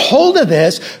get a hold of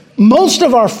this, most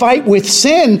of our fight with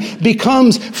sin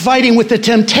becomes fighting with the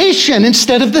temptation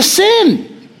instead of the sin.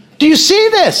 Do you see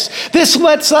this? This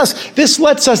lets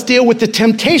us deal with the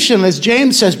temptation, as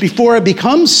James says, before it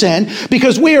becomes sin,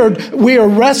 because we are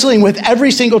wrestling with every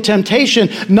single temptation,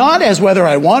 not as whether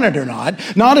I want it or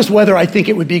not as whether I think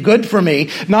it would be good for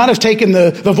me, not as taking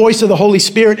the voice of the Holy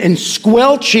Spirit and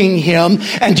squelching Him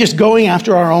and just going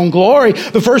after our own glory.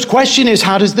 The first question is,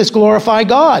 how does this glorify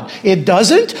God? It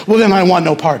doesn't? Well, then I want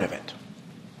no part of it.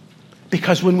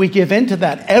 Because when we give in to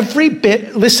that, every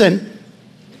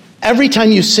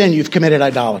time you sin, you've committed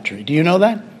idolatry. Do you know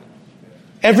that?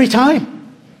 Every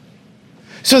time.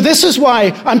 So this is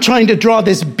why I'm trying to draw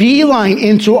this beeline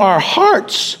into our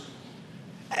hearts.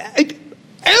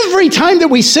 Every time that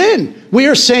we sin, we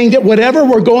are saying that whatever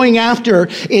we're going after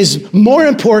is more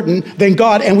important than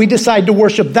God, and we decide to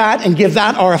worship that and give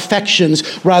that our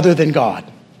affections rather than God.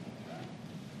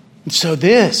 And so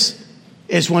this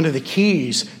is one of the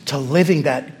keys to living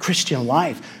that Christian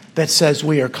life that says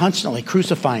we are constantly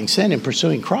crucifying sin and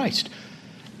pursuing Christ.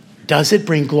 Does it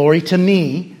bring glory to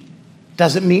me?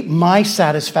 Does it meet my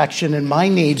satisfaction and my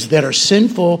needs that are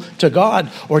sinful to God?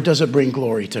 Or does it bring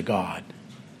glory to God?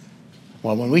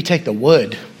 Well, when we take the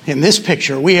wood in this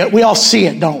picture, we all see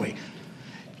it, don't we?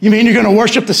 You mean you're going to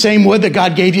worship the same wood that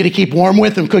God gave you to keep warm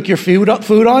with and cook your food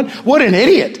on? What an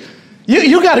idiot.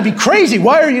 You got to be crazy.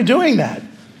 Why are you doing that?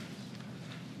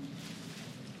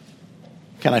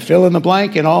 Can I fill in the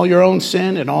blank in all your own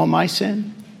sin and all my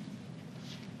sin?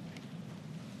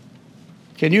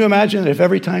 Can you imagine that if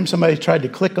every time somebody tried to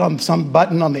click on some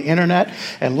button on the internet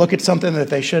and look at something that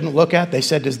they shouldn't look at, they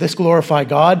said, does this glorify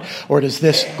God or does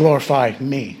this glorify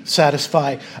me?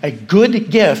 Satisfy a good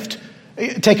gift,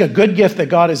 take a good gift that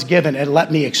God has given and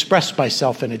let me express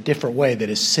myself in a different way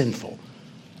that is sinful.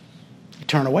 We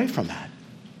turn away from that.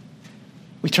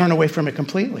 We turn away from it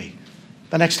completely.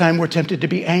 The next time we're tempted to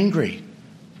be angry,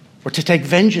 or to take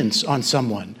vengeance on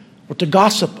someone, or to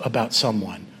gossip about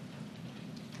someone.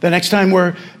 The next time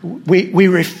we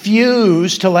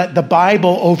refuse to let the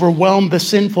Bible overwhelm the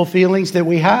sinful feelings that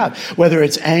we have, whether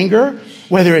it's anger,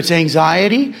 whether it's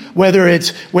anxiety, whether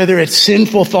it's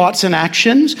sinful thoughts and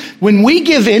actions. When we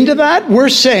give into that, we're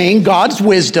saying God's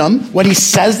wisdom, what He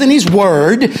says in His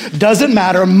Word, doesn't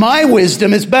matter. My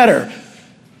wisdom is better.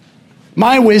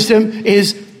 My wisdom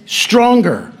is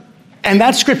stronger. And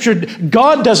that scripture,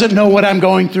 God doesn't know what I'm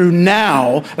going through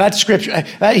now. That scripture,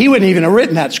 He wouldn't even have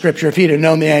written that scripture if He'd have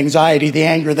known the anxiety, the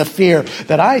anger, the fear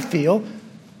that I feel.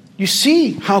 You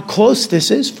see how close this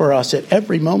is for us at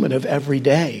every moment of every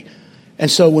day.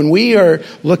 And so when we are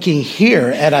looking here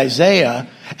at Isaiah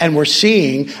and we're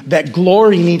seeing that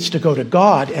glory needs to go to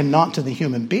God and not to the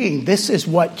human being, this is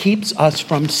what keeps us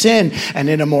from sin and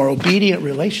in a more obedient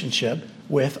relationship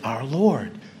with our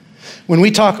Lord. When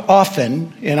we talk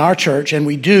often in our church, and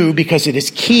we do because it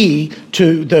is key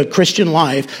to the Christian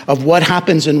life of what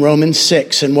happens in Romans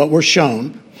 6 and what we're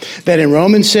shown, that in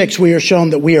Romans 6 we are shown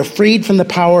that we are freed from the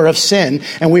power of sin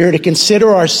and we are to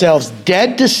consider ourselves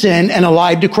dead to sin and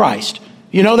alive to Christ.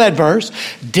 You know that verse?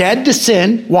 Dead to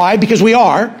sin. Why? Because we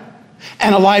are.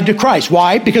 And alive to Christ.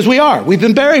 Why? Because we are. We've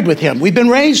been buried with him. We've been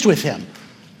raised with him.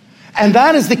 And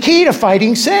that is the key to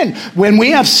fighting sin. When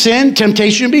we have sin,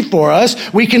 temptation before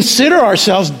us, we consider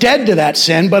ourselves dead to that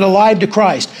sin, but alive to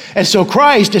Christ. And so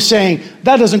Christ is saying,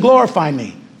 that doesn't glorify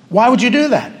me. Why would you do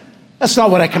that? That's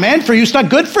not what I command for you. It's not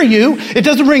good for you. It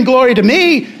doesn't bring glory to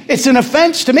me. It's an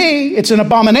offense to me. It's an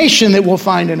abomination that we'll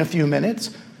find in a few minutes.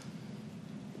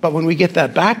 But when we get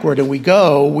that backward and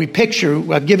we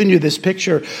picture, I've given you this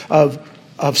picture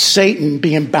of Satan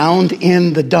being bound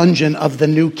in the dungeon of the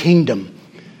new kingdom.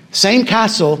 Same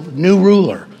castle, new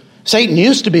ruler. Satan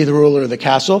used to be the ruler of the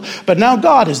castle, but now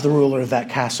God is the ruler of that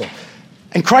castle.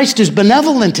 And Christ is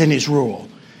benevolent in his rule.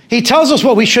 He tells us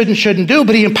what we should and shouldn't do,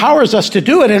 but he empowers us to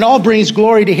do it, and all brings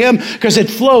glory to him because it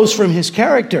flows from his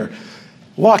character.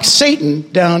 Locks Satan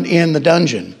down in the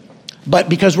dungeon. But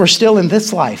because we're still in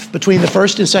this life, between the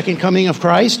first and second coming of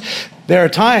Christ, there are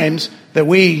times that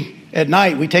at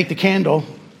night, we take the candle,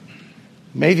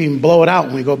 maybe even blow it out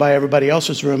when we go by everybody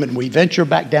else's room, and we venture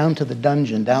back down to the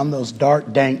dungeon, down those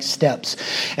dark, dank steps,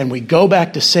 and we go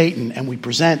back to Satan, and we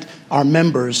present our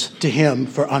members to him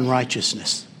for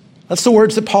unrighteousness. That's the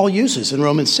words that Paul uses in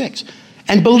Romans 6.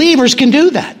 And believers can do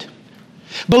that.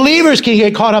 Believers can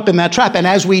get caught up in that trap, and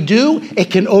as we do,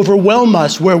 it can overwhelm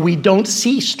us where we don't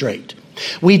see straight.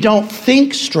 We don't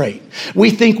think straight. We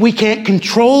think we can't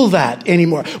control that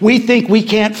anymore. We think we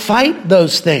can't fight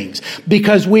those things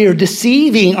because we are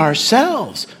deceiving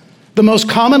ourselves. The most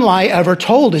common lie ever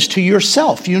told is to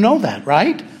yourself. You know that,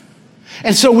 right?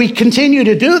 And so we continue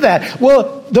to do that.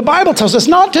 Well, the Bible tells us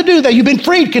not to do that. You've been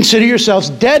freed. Consider yourselves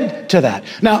dead to that.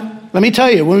 Now, let me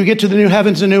tell you, when we get to the new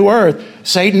heavens and new earth,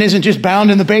 Satan isn't just bound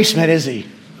in the basement, is he?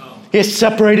 He's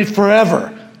separated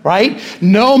forever, right?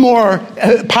 No more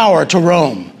power to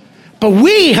roam. But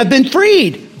we have been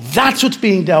freed. That's what's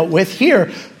being dealt with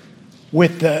here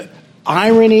with the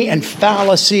irony and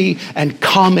fallacy and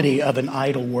comedy of an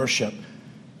idol worship.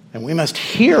 And we must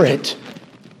hear it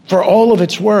for all of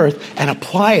its worth and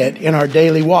apply it in our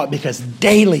daily walk, because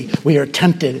daily we are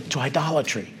tempted to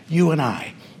idolatry, you and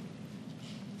I.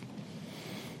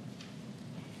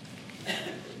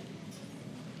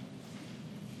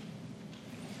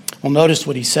 Well, notice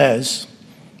what he says.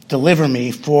 Deliver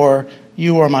me, for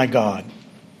you are my God.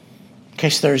 In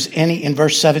case there's in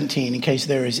verse 17, in case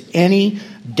there is any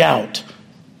doubt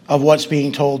of what's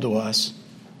being told to us,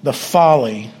 the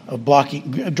folly of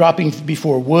dropping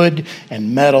before wood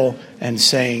and metal and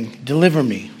saying, deliver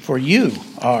me, for you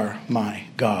are my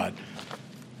God.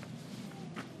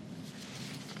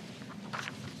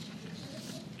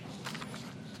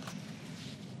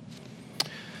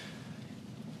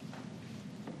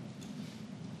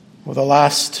 Well, the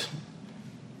last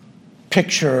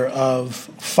picture of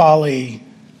folly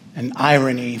and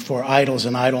irony for idols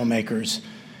and idol makers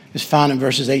is found in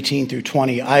verses 18 through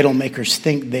 20. Idol makers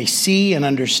think they see and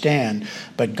understand,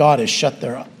 but God has shut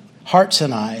their hearts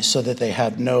and eyes so that they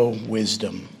have no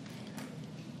wisdom.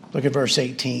 Look at verse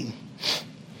 18.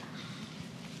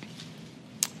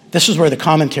 This is where the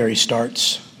commentary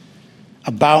starts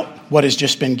about what has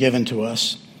just been given to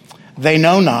us. They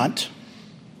know not,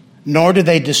 nor do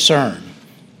they discern.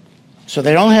 So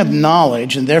they don't have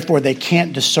knowledge, and therefore they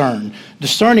can't discern.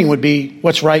 Discerning would be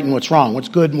what's right and what's wrong, what's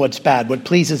good and what's bad, what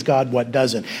pleases God, what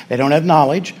doesn't. They don't have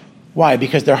knowledge. Why?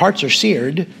 Because their hearts are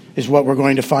seared, is what we're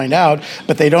going to find out.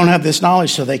 But they don't have this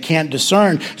knowledge, so they can't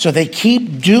discern. So they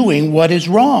keep doing what is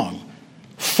wrong.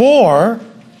 For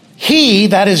he,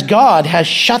 that is God, has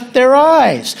shut their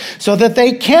eyes so that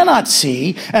they cannot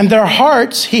see, and their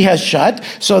hearts he has shut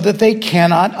so that they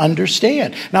cannot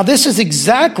understand. Now, this is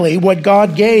exactly what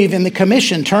God gave in the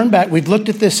commission. Turn back. We've looked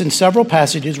at this in several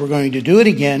passages. We're going to do it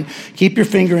again. Keep your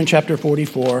finger in chapter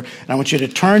 44, and I want you to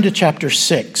turn to chapter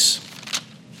 6.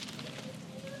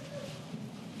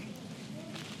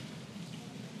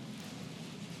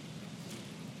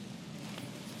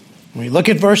 We look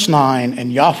at verse 9,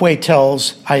 and Yahweh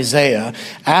tells Isaiah,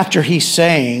 after he's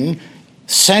saying,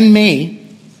 send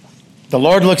me, the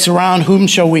Lord looks around, whom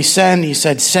shall we send? He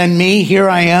said, send me, here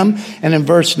I am. And in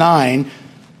verse 9,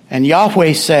 and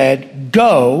Yahweh said,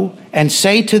 go and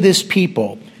say to this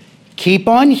people, keep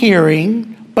on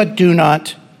hearing, but do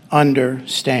not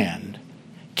understand.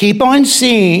 Keep on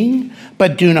seeing,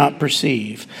 but do not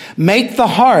perceive. Make the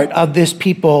heart of this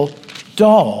people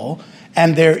dull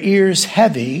and their ears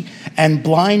heavy and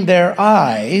blind their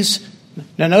eyes.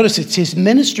 Now notice it's his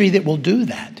ministry that will do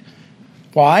that.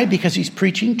 Why? Because he's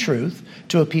preaching truth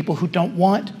to a people who don't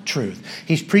want truth.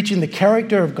 He's preaching the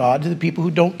character of God to the people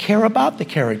who don't care about the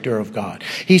character of God.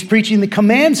 He's preaching the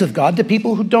commands of God to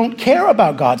people who don't care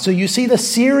about God. So you see the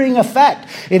searing effect.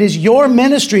 It is your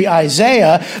ministry,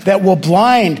 Isaiah, that will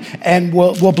blind and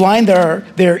will blind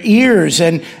their ears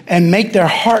and make their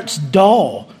hearts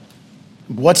dull.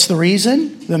 What's the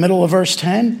reason? The middle of verse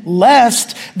 10.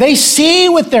 Lest they see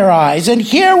with their eyes and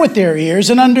hear with their ears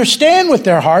and understand with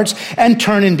their hearts and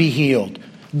turn and be healed.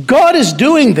 God is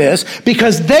doing this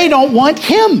because they don't want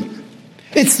him.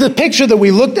 It's the picture that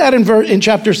we looked at in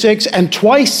chapter 6 and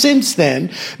twice since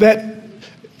then, that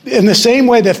in the same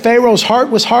way that Pharaoh's heart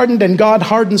was hardened and God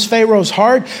hardens Pharaoh's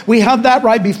heart, we have that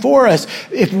right before us.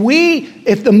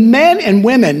 If the men and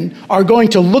women are going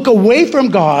to look away from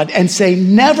God and say,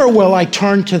 never will I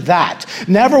turn to that,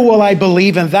 never will I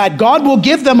believe in that, God will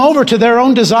give them over to their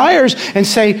own desires and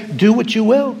say, do what you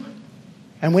will.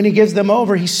 And when he gives them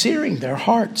over, he's searing their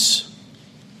hearts.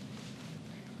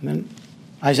 And then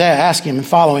Isaiah asks him in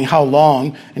following how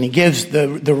long, and he gives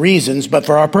the reasons, but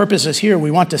for our purposes here,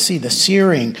 we want to see the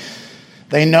searing.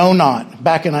 They know not,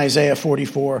 back in Isaiah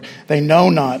 44, they know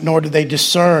not, nor do they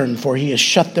discern, for he has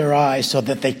shut their eyes so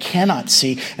that they cannot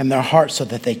see, and their hearts so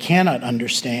that they cannot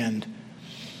understand.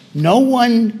 No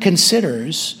one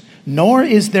considers, nor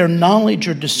is there knowledge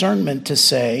or discernment to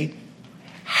say,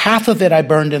 half of it I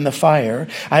burned in the fire.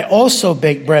 I also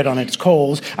baked bread on its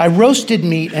coals. I roasted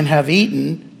meat and have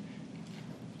eaten.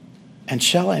 And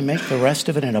shall I make the rest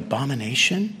of it an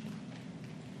abomination?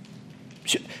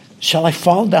 Shall I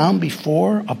fall down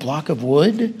before a block of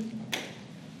wood?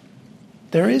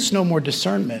 There is no more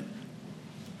discernment.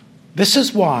 This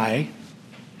is why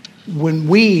when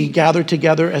we gather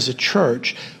together as a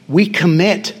church, we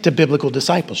commit to biblical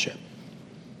discipleship.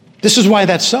 This is why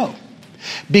that's so.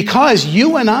 Because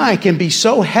you and I can be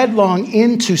so headlong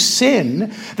into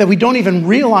sin that we don't even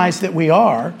realize that we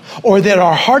are, or that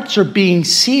our hearts are being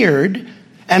seared.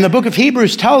 And the book of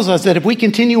Hebrews tells us that if we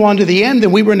continue on to the end,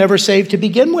 then we were never saved to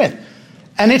begin with.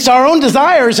 And it's our own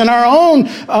desires and our own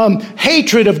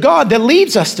hatred of God that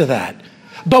leads us to that.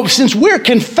 But since we're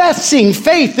confessing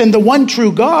faith in the one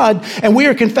true God, and we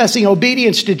are confessing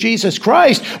obedience to Jesus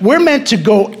Christ, we're meant to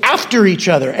go after each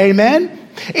other. Amen?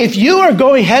 If you are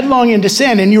going headlong into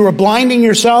sin and you are blinding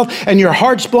yourself and your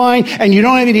heart's blind and you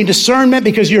don't have any discernment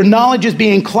because your knowledge is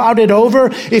being clouded over,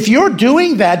 if you're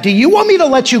doing that, do you want me to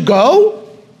let you go?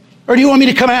 Or do you want me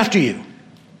to come after you?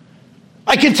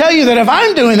 I can tell you that if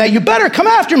I'm doing that, you better come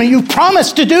after me. You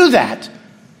promised to do that.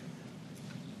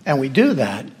 And we do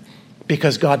that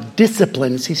because God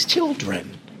disciplines his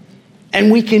children.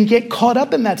 And we can get caught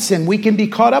up in that sin. We can be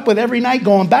caught up with every night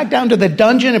going back down to the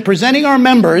dungeon and presenting our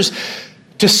members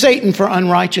to Satan for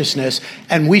unrighteousness.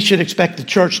 And we should expect the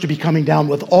church to be coming down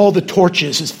with all the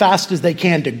torches as fast as they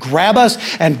can to grab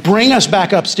us and bring us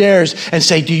back upstairs and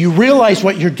say, do you realize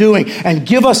what you're doing? And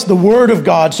give us the word of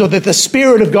God so that the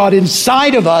Spirit of God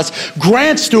inside of us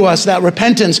grants to us that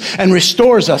repentance and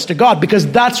restores us to God, because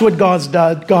that's what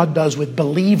God does with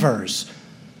believers.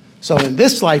 So in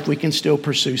this life, we can still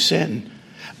pursue sin.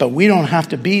 But we don't have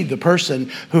to be the person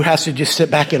who has to just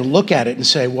sit back and look at it and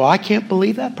say, well, I can't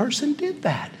believe that person did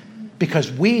that.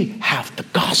 Because we have the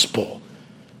gospel.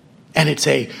 And it's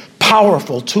a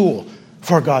powerful tool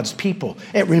for God's people.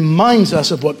 It reminds us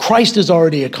of what Christ has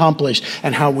already accomplished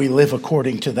and how we live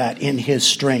according to that in his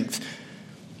strength.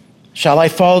 Shall I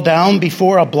fall down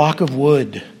before a block of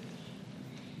wood?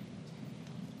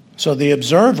 So the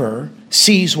observer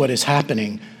sees what is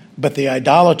happening, but the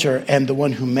idolater and the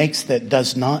one who makes that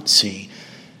does not see.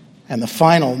 And the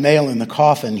final nail in the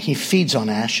coffin, he feeds on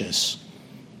ashes.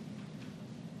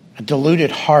 A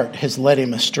deluded heart has led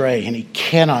him astray, and he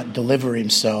cannot deliver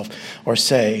himself or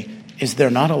say, is there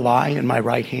not a lie in my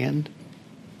right hand?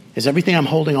 Is everything I'm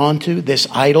holding on to, this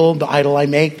idol, the idol I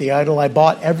make, the idol I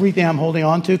bought, everything I'm holding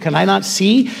on to, can I not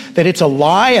see that it's a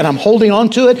lie and I'm holding on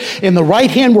to it? In the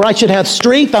right hand where I should have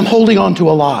strength, I'm holding on to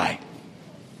a lie.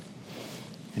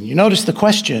 And you notice the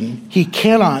question, he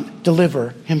cannot deliver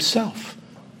himself.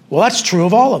 Well, that's true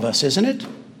of all of us, isn't it?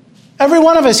 Every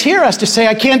one of us here has to say,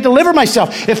 I can't deliver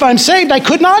myself. If I'm saved, I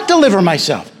could not deliver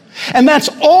myself. And that's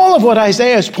all of what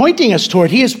Isaiah is pointing us toward.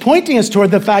 He is pointing us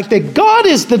toward the fact that God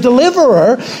is the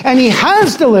deliverer, and he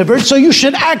has delivered, so you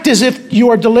should act as if you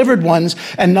are delivered ones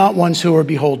and not ones who are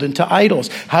beholden to idols.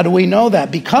 How do we know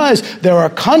that? Because there are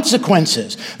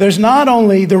consequences. There's not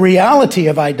only the reality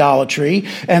of idolatry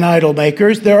and idol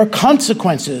makers, there are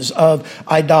consequences of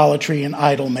idolatry and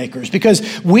idol makers.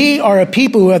 Because we are a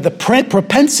people who have the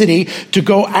propensity to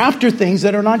go after things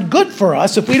that are not good for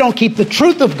us if we don't keep the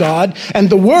truth of God and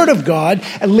the Word of God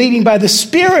and leading by the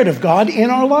Spirit of God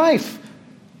in our life.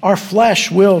 Our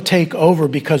flesh will take over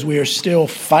because we are still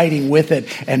fighting with it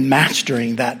and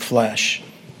mastering that flesh.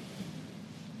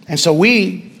 And so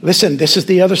listen, this is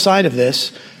the other side of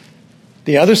this.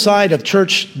 The other side of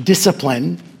church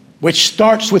discipline, which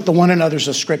starts with the one another's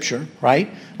of Scripture, right?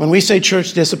 When we say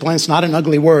church discipline, it's not an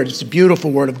ugly word. It's a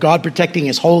beautiful word of God protecting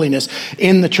his holiness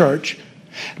in the church.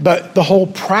 But the whole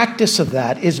practice of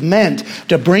that is meant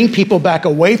to bring people back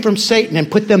away from Satan and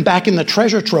put them back in the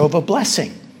treasure trove of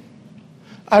blessing.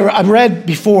 I read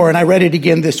before, and I read it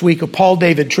again this week, of Paul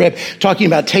David Tripp talking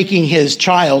about taking his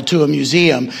child to a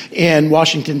museum in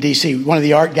Washington, D.C., one of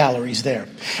the art galleries there.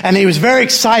 And he was very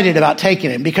excited about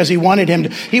taking him because he wanted him to,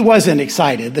 he wasn't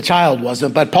excited, the child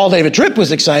wasn't, but Paul David Tripp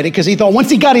was excited because he thought once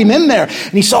he got him in there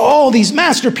and he saw all these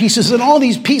masterpieces and all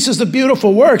these pieces of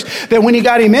beautiful works, that when he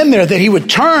got him in there that he would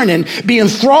turn and be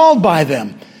enthralled by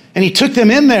them. And he took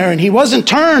them in there, and he wasn't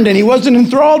turned, and he wasn't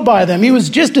enthralled by them. He was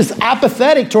just as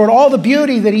apathetic toward all the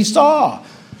beauty that he saw.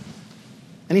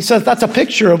 And he says that's a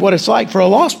picture of what it's like for a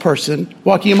lost person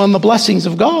walking among the blessings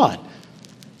of God.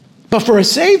 But for a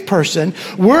saved person,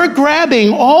 we're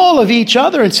grabbing all of each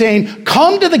other and saying,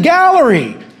 come to the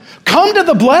gallery. Come to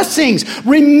the blessings.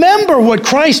 Remember what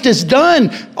Christ has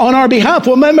done on our behalf.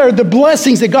 Remember the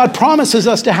blessings that God promises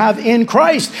us to have in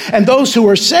Christ. And those who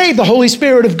are saved, the Holy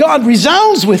Spirit of God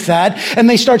resounds with that, and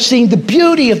they start seeing the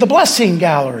beauty of the blessing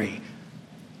gallery.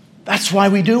 That's why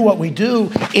we do what we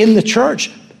do in the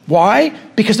church. Why?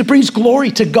 Because it brings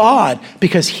glory to God,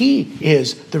 because he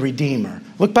is the Redeemer.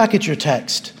 Look back at your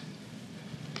text.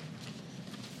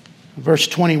 Verse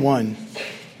 21.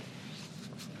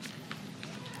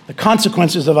 The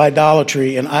consequences of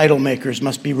idolatry and idol makers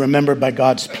must be remembered by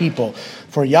God's people.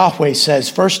 For Yahweh says,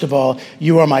 first of all,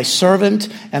 you are my servant,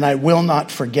 and I will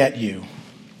not forget you.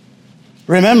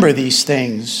 Remember these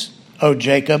things, O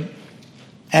Jacob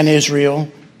and Israel,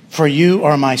 for you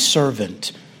are my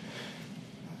servant.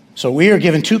 So we are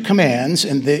given two commands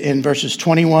in verses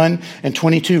 21 and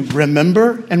 22.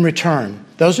 Remember and return.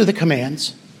 Those are the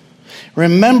commands.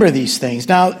 Remember these things.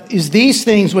 Now, is these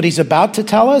things what he's about to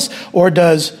tell us, or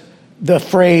does the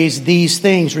phrase these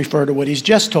things refer to what he's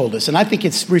just told us? And I think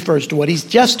it refers to what he's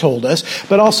just told us,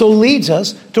 but also leads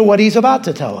us to what he's about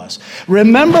to tell us.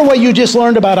 Remember what you just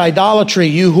learned about idolatry,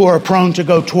 you who are prone to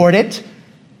go toward it.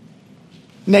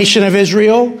 Nation of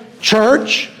Israel,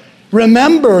 church,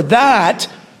 remember that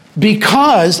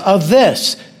because of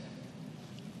this.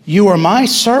 You are my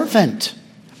servant.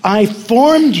 I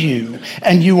formed you,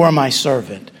 and you are my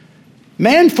servant.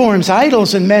 Man forms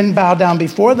idols, and men bow down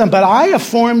before them, but I have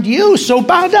formed you, so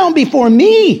bow down before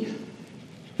me.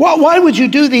 Well, why would you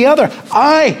do the other?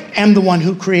 I am the one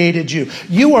who created you.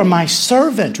 You are my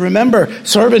servant. Remember,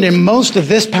 servant in most of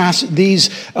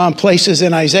these places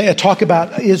in Isaiah talk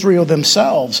about Israel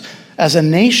themselves as a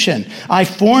nation. I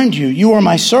formed you. You are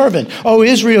my servant. Oh,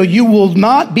 Israel, you will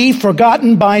not be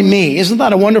forgotten by me. Isn't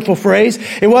that a wonderful phrase?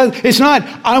 It's not,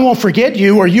 I won't forget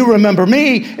you or you remember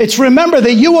me. It's remember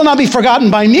that you will not be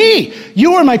forgotten by me.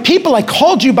 You are my people. I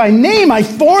called you by name. I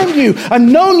formed you. I've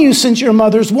known you since your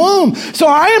mother's womb. So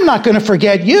I am not going to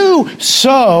forget you.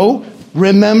 So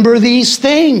remember these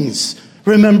things.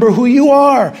 Remember who you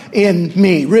are in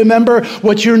me. Remember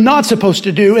what you're not supposed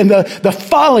to do and the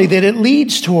folly that it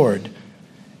leads toward.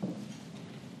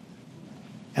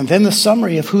 And then the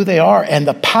summary of who they are and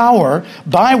the power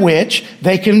by which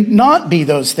they can not be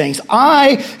those things.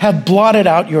 I have blotted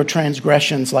out your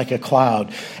transgressions like a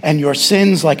cloud and your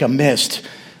sins like a mist.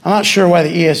 I'm not sure why the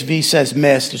ESV says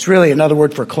mist. It's really another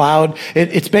word for cloud.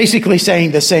 It's basically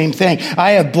saying the same thing.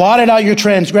 I have blotted out your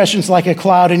transgressions like a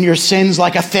cloud and your sins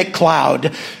like a thick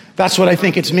cloud. That's what I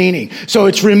think it's meaning. So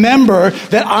it's remember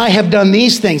that I have done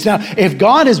these things. Now, if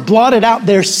God has blotted out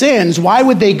their sins, why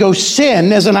would they go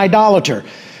sin as an idolater?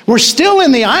 We're still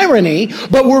in the irony,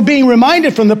 but we're being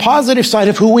reminded from the positive side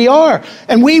of who we are.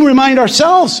 And we remind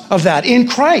ourselves of that in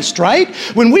Christ, right?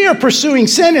 When we are pursuing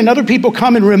sin and other people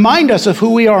come and remind us of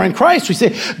who we are in Christ, we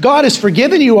say, God has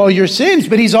forgiven you all your sins,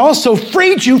 but he's also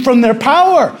freed you from their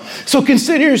power. So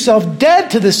consider yourself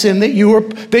dead to the sin that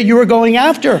you were going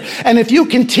after. And if you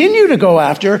continue to go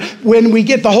after, when we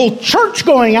get the whole church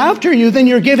going after you, then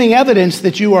you're giving evidence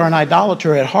that you are an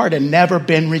idolater at heart and never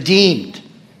been redeemed.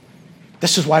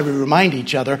 This is why we remind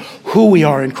each other who we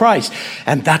are in Christ.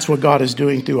 And that's what God is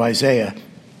doing through Isaiah.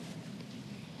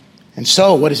 And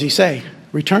so, what does he say?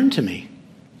 Return to me.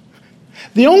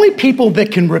 The only people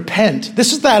that can repent,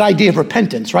 this is that idea of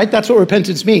repentance, right? That's what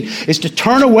repentance means, is to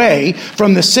turn away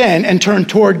from the sin and turn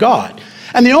toward God.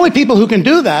 And the only people who can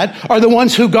do that are the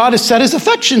ones who God has set his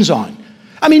affections on.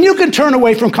 I mean, you can turn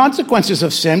away from consequences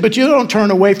of sin, but you don't turn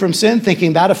away from sin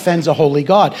thinking that offends a holy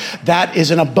God. That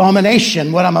is an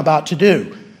abomination, what I'm about to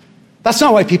do. That's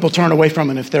not why people turn away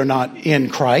from it if they're not in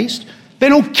Christ. They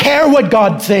don't care what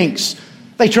God thinks.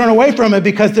 They turn away from it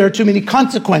because there are too many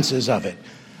consequences of it.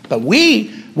 But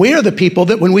we are the people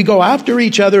that when we go after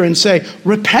each other and say,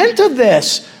 repent of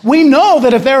this, we know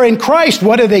that if they're in Christ,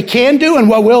 what they can do and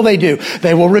what will they do?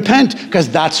 They will repent because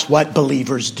that's what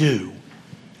believers do.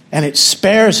 And it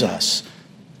spares us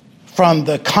from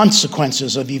the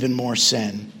consequences of even more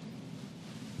sin.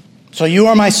 So you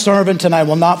are my servant, and I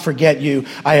will not forget you.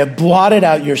 I have blotted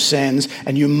out your sins,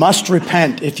 and you must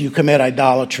repent if you commit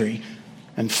idolatry.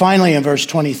 And finally, in verse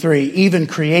 23, even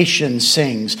creation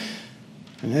sings.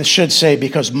 And this should say,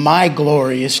 because my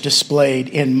glory is displayed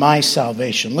in my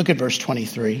salvation. Look at verse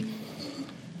 23.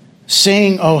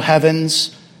 Sing, O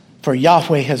heavens, for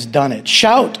Yahweh has done it.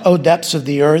 Shout, O depths of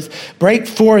the earth. Break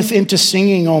forth into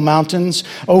singing, O mountains,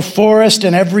 O forest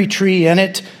and every tree in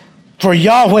it. For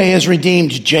Yahweh has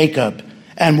redeemed Jacob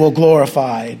and will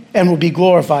be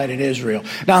glorified in Israel.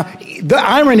 Now, the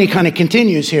irony kind of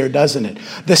continues here, doesn't it?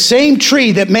 The same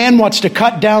tree that man wants to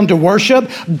cut down to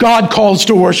worship, God calls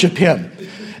to worship him.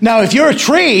 Now, if you're a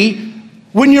tree,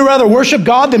 wouldn't you rather worship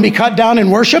God than be cut down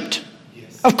and worshiped?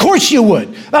 Of course you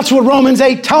would. That's what Romans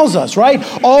 8 tells us, right?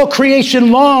 All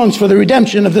creation longs for the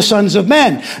redemption of the sons of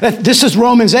men. This is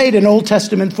Romans 8 in Old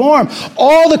Testament form.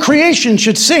 All the creation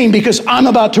should sing because I'm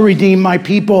about to redeem my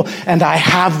people and I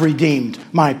have redeemed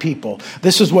my people.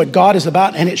 This is what God is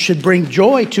about, and it should bring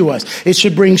joy to us. It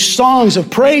should bring songs of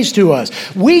praise to us.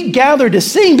 We gather to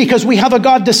sing because we have a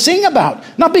God to sing about,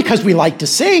 not because we like to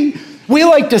sing. We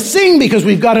like to sing because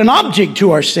we've got an object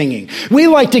to our singing. We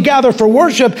like to gather for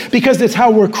worship because it's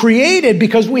how we're created,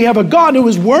 because we have a God who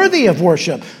is worthy of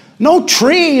worship. No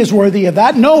tree is worthy of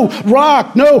that. No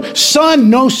rock, no sun,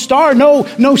 no star,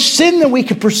 no sin that we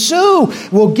could pursue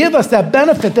will give us that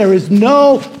benefit. There is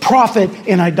no profit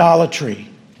in idolatry.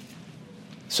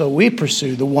 So we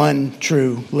pursue the one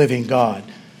true living God.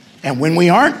 And when we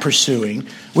aren't pursuing,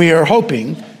 we are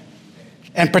hoping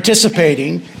and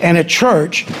participating in a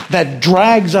church that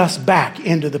drags us back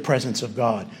into the presence of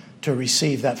God to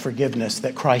receive that forgiveness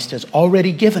that Christ has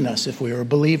already given us if we are a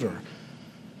believer.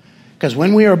 Because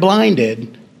when we are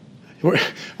blinded, we're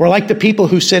like the people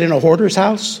who sit in a hoarder's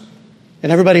house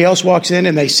and everybody else walks in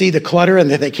and they see the clutter and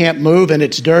that they can't move and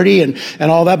it's dirty and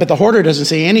all that, but the hoarder doesn't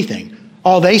see anything.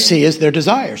 All they see is their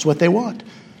desires, what they want.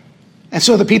 And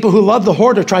so the people who love the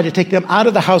hoarder try to take them out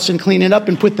of the house and clean it up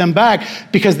and put them back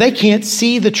because they can't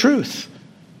see the truth.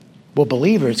 Well,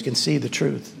 believers can see the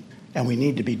truth, and we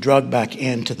need to be drugged back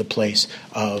into the place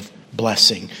of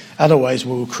blessing. Otherwise,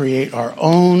 we will create our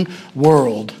own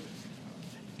world,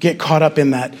 get caught up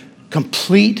in that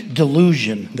complete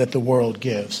delusion that the world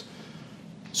gives.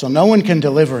 So no one can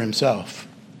deliver himself.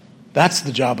 That's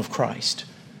the job of Christ.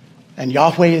 And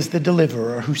Yahweh is the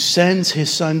deliverer who sends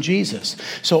his son Jesus.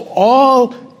 So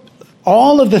all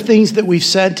of the things that we've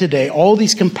said today, all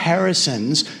these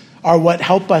comparisons are what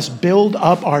help us build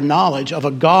up our knowledge of a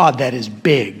God that is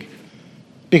big.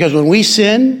 Because when we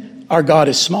sin, our God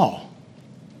is small.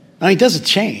 Now, he doesn't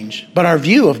change, but our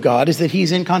view of God is that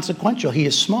he's inconsequential. He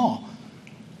is small.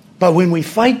 But when we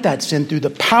fight that sin through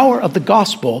the power of the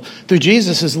gospel, through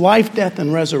Jesus' life, death,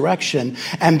 and resurrection,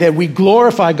 and that we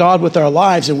glorify God with our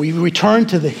lives and we return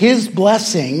to his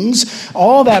blessings,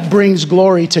 all that brings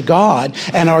glory to God.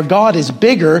 And our God is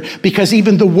bigger because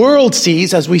even the world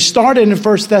sees, as we started in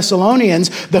 1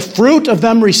 Thessalonians, the fruit of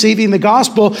them receiving the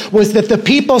gospel was that the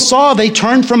people saw they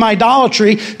turned from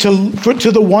idolatry to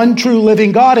the one true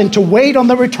living God and to wait on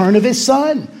the return of his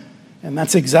son. And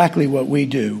that's exactly what we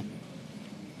do.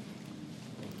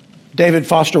 David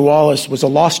Foster Wallace was a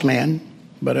lost man,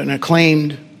 but an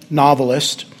acclaimed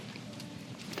novelist.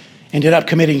 Ended up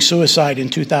committing suicide in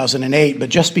 2008. But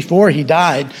just before he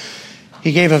died,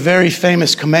 He gave a very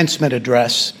famous commencement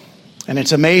address, and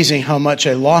it's amazing how much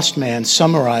a lost man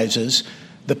summarizes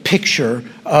the picture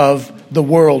of the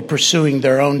world pursuing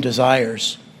their own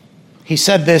desires. He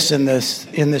said this in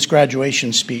this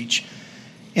graduation speech.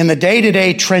 In the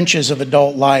day-to-day trenches of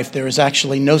adult life, there is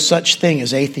actually no such thing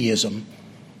as atheism.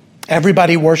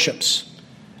 Everybody worships.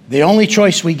 The only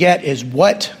choice we get is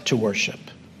what to worship.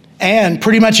 And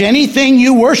pretty much anything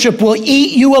you worship will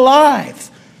eat you alive.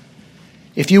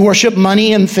 If you worship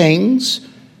money and things,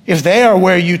 if they are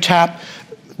where you tap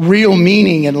real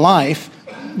meaning in life,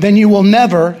 then you will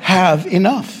never have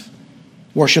enough.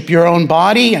 Worship your own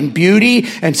body and beauty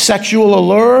and sexual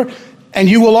allure, and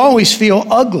you will always feel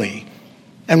ugly.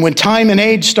 And when time and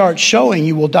age start showing,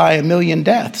 you will die a million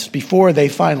deaths before they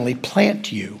finally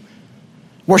plant you.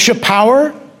 Worship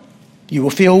power, you will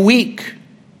feel weak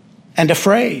and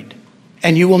afraid,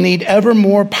 and you will need ever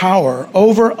more power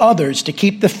over others to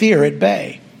keep the fear at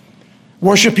bay.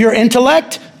 Worship your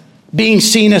intellect, being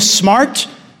seen as smart,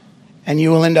 and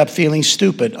you will end up feeling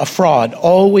stupid, a fraud,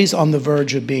 always on the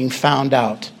verge of being found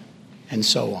out, and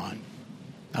so on.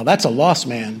 Now that's a lost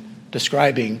man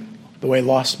describing the way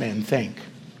lost men think.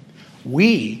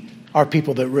 We are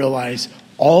people that realize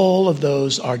all of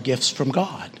those are gifts from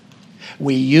God.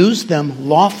 We use them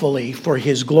lawfully for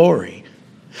His glory.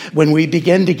 When we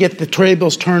begin to get the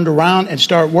tables turned around and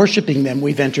start worshiping them,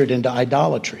 we've entered into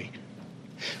idolatry.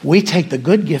 We take the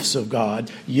good gifts of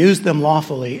God, use them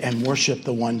lawfully, and worship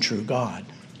the one true God.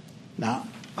 Now,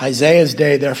 Isaiah's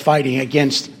day, they're fighting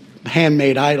against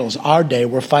handmade idols. Our day,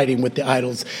 we're fighting with the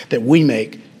idols that we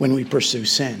make when we pursue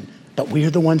sin. But we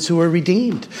are the ones who are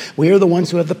redeemed. We are the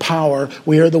ones who have the power.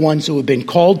 We are the ones who have been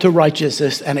called to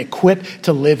righteousness and equipped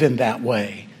to live in that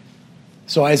way.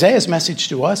 So Isaiah's message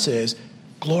to us is,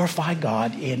 glorify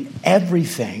God in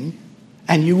everything,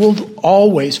 and you will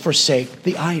always forsake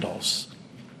the idols.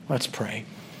 Let's pray.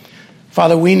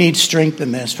 Father, we need strength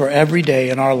in this, for every day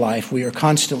in our life we are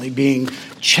constantly being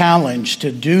challenged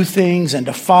to do things and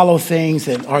to follow things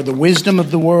that are the wisdom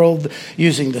of the world,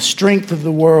 using the strength of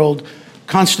the world,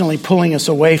 constantly pulling us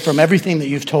away from everything that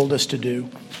you've told us to do.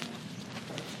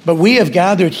 But we have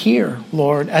gathered here,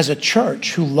 Lord, as a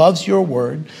church who loves your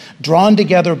word, drawn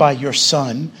together by your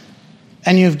Son,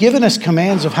 and you've given us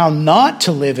commands of how not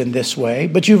to live in this way,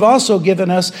 but you've also given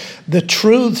us the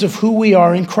truths of who we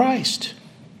are in Christ.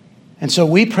 And so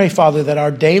we pray, Father, that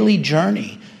our daily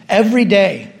journey, every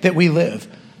day that we live,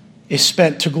 is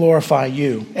spent to glorify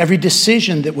you. Every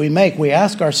decision that we make, we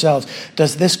ask ourselves,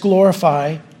 does this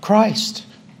glorify Christ?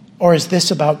 Or is this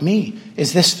about me?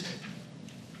 Is this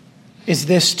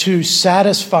to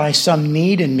satisfy some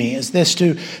need in me? Is this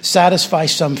to satisfy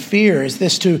some fear? Is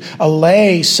this to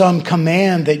allay some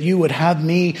command that you would have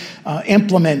me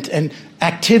implement and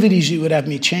activities you would have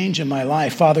me change in my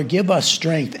life? Father, give us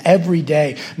strength every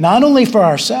day, not only for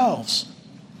ourselves,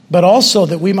 but also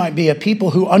that we might be a people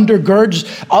who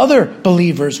undergirds other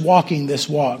believers walking this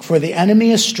walk. For the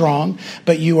enemy is strong,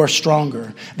 but you are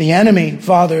stronger. The enemy,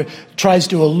 Father, tries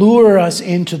to allure us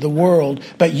into the world,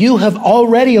 but you have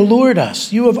already allured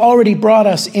us. You have already brought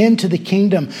us into the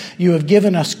kingdom. You have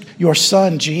given us your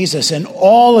Son, Jesus, and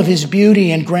all of his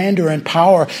beauty and grandeur and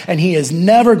power, and he is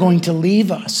never going to leave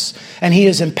us. And he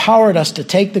has empowered us to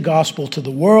take the gospel to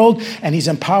the world, and he's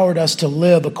empowered us to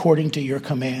live according to your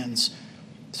commands.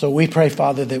 So we pray,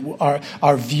 Father, that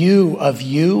our view of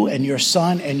you and your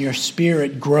Son and your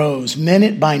Spirit grows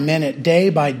minute by minute, day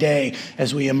by day,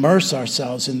 as we immerse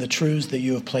ourselves in the truths that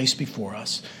you have placed before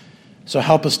us. So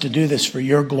help us to do this for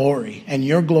your glory and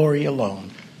your glory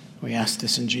alone. We ask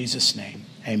this in Jesus' name.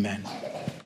 Amen.